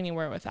to get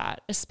anywhere with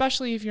that,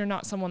 especially if you're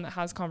not someone that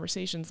has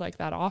conversations like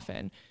that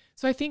often.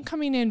 So I think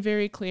coming in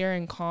very clear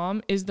and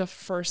calm is the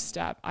first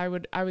step. I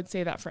would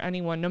say that for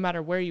anyone, no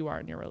matter where you are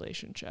in your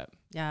relationship.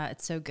 Yeah,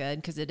 it's so good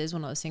because it is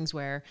one of those things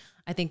where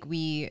I think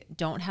we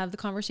don't have the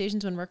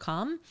conversations when we're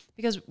calm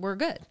because we're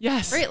good.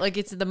 Yes. Right? Like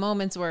it's the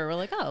moments where we're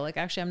like, oh, like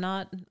actually I'm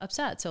not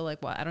upset. So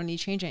like, well, I don't need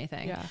to change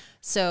anything. Yeah.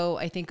 So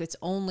I think it's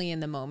only in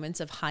the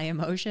moments of high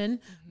emotion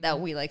that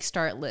we like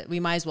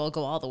we might as well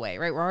go all the way,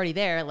 right? We're already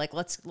there. Like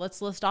let's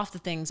list off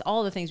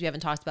all the things we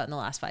haven't talked about in the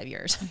last 5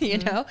 years, you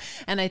know?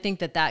 And I think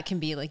that can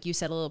be, like you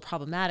said, a little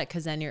problematic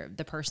because then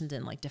the person's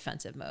in like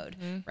defensive mode,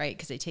 right?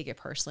 Because they take it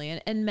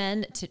personally. And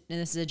men, and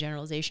this is a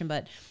generalization,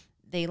 but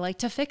they like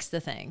to fix the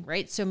thing,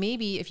 right? So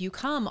maybe if you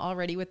come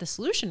already with the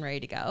solution ready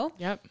to go,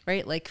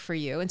 right? Like for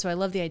you. And so I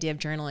love the idea of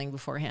journaling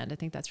beforehand. I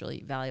think that's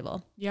really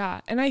valuable.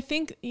 Yeah. And I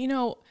think,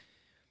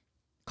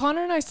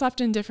 Connor and I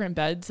slept in different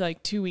beds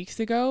like 2 weeks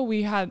ago.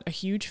 We had a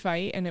huge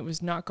fight and it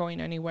was not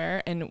going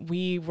anywhere. And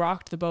we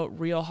rocked the boat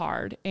real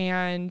hard.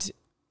 And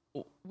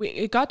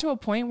it got to a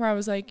point where I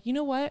was like, you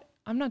know what?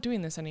 I'm not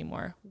doing this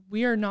anymore.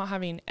 We are not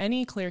having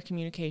any clear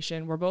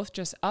communication. We're both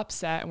just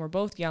upset and we're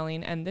both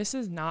yelling and this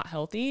is not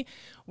healthy.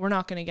 We're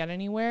not going to get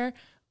anywhere.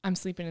 I'm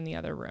sleeping in the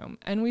other room.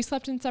 And we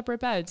slept in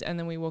separate beds. And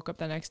then we woke up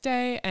the next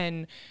day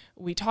and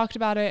we talked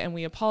about it and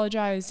we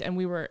apologized and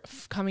we were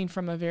coming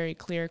from a very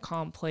clear,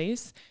 calm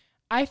place.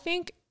 I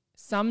think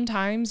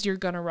sometimes you're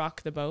going to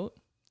rock the boat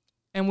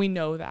and we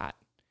know that.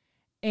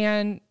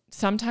 And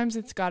sometimes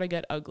it's got to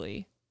get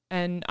ugly.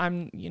 And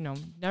I'm,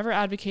 never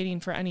advocating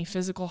for any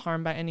physical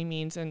harm by any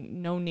means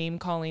and no name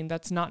calling.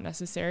 That's not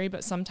necessary.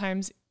 But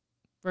sometimes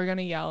we're going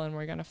to yell and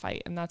we're going to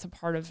fight. And that's a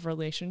part of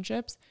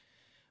relationships.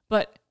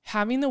 But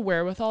having the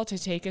wherewithal to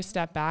take a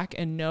step back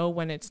and know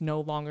when it's no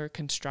longer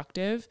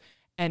constructive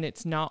and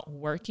it's not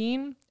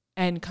working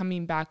and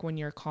coming back when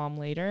you're calm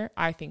later,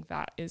 I think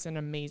that is an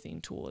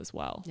amazing tool as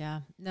well.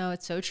 Yeah, no,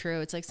 it's so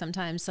true. It's like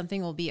sometimes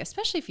something will be,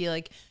 especially if you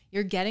like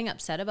you're getting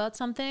upset about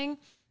something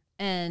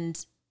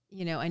and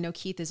I know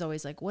Keith is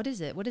always like, what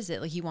is it? What is it?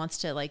 Like he wants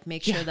to like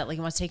make sure that like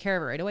he wants to take care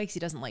of it right away because he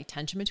doesn't like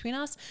tension between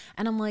us.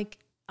 And I'm like,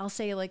 I'll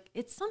say like,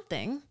 it's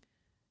something,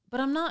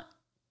 but I'm not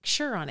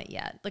sure on it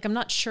yet. Like, I'm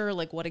not sure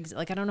like what,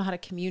 I don't know how to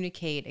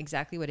communicate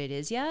exactly what it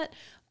is yet,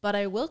 but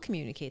I will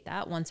communicate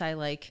that once I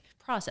like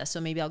process.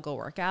 So maybe I'll go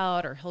work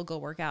out or he'll go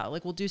work out.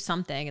 Like we'll do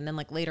something. And then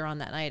like later on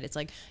that night, it's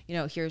like,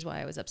 here's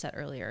why I was upset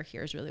earlier.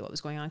 Here's really what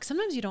was going on. 'Cause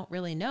sometimes you don't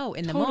really know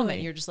in the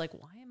moment. You're just like,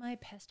 why am I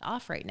pissed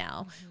off right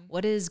now?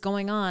 What is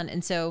going on?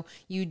 And so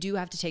you do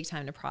have to take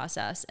time to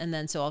process. And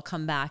then, so I'll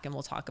come back and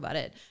we'll talk about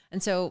it.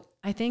 And so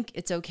I think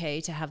it's okay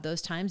to have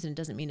those times and it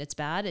doesn't mean it's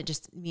bad. It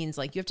just means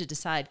like you have to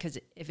decide, because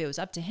if it was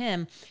up to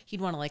him,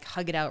 he'd want to like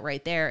hug it out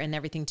right there and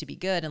everything to be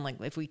good. And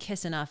like, if we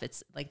kiss enough,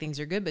 it's like things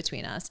are good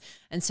between us.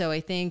 And so I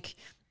think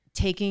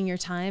taking your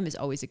time is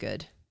always a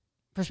good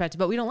perspective,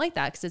 but we don't like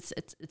that because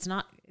it's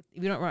not,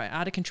 we're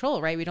out of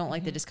control, right? We don't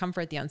like the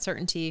discomfort, the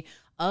uncertainty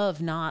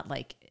of not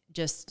like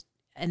just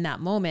in that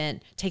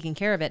moment taking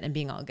care of it and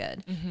being all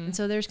good. And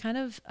so there's kind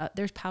of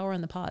there's power in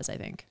the pause, I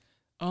think.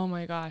 Oh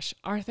my gosh,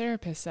 our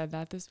therapist said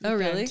that this weekend. Oh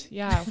really?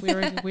 Yeah,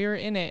 we were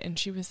in it, and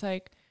she was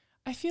like,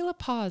 "I feel a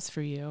pause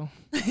for you.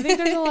 I think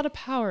there's a lot of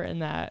power in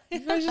that. You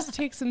guys just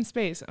take some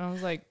space." And I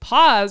was like,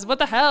 "Pause? What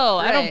the hell?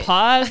 Right. I don't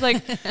pause.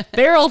 Like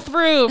barrel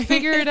through,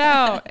 figure it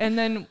out." And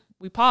then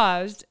we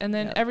paused, and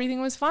then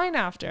everything was fine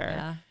after.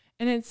 Yeah.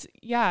 And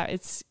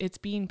it's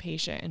being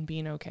patient and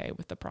being okay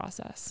with the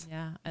process.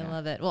 Yeah, I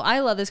love it. Well,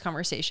 I love this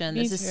conversation.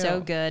 This is so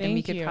good. And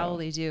we could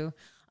probably do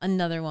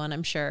another one,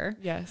 I'm sure.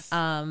 Yes.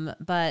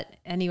 But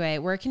anyway,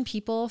 where can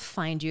people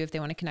find you if they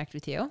want to connect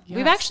with you? Yes.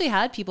 We've actually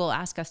had people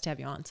ask us to have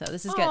you on, so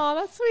this is good. Oh,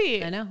 that's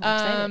sweet. I know.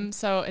 I'm excited.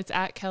 So it's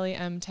at Kelli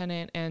M.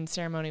 Tennant and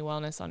Ceremony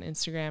Wellness on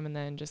Instagram, and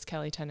then just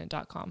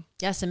kellitennant.com.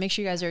 Yes, and make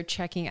sure you guys are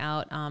checking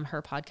out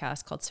her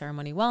podcast called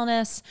Ceremony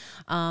Wellness.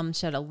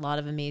 She had a lot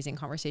of amazing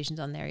conversations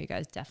on there. You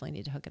guys definitely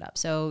need to hook it up.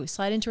 So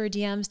slide into her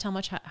DMs, tell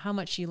how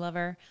much you love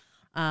her.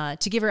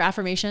 To give her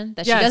affirmation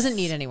that she doesn't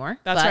need anymore.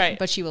 That's right.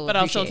 But she will But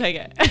appreciate. I'll still take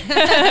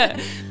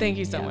it. Thank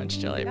you so much,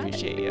 Jill. I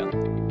appreciate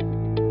you.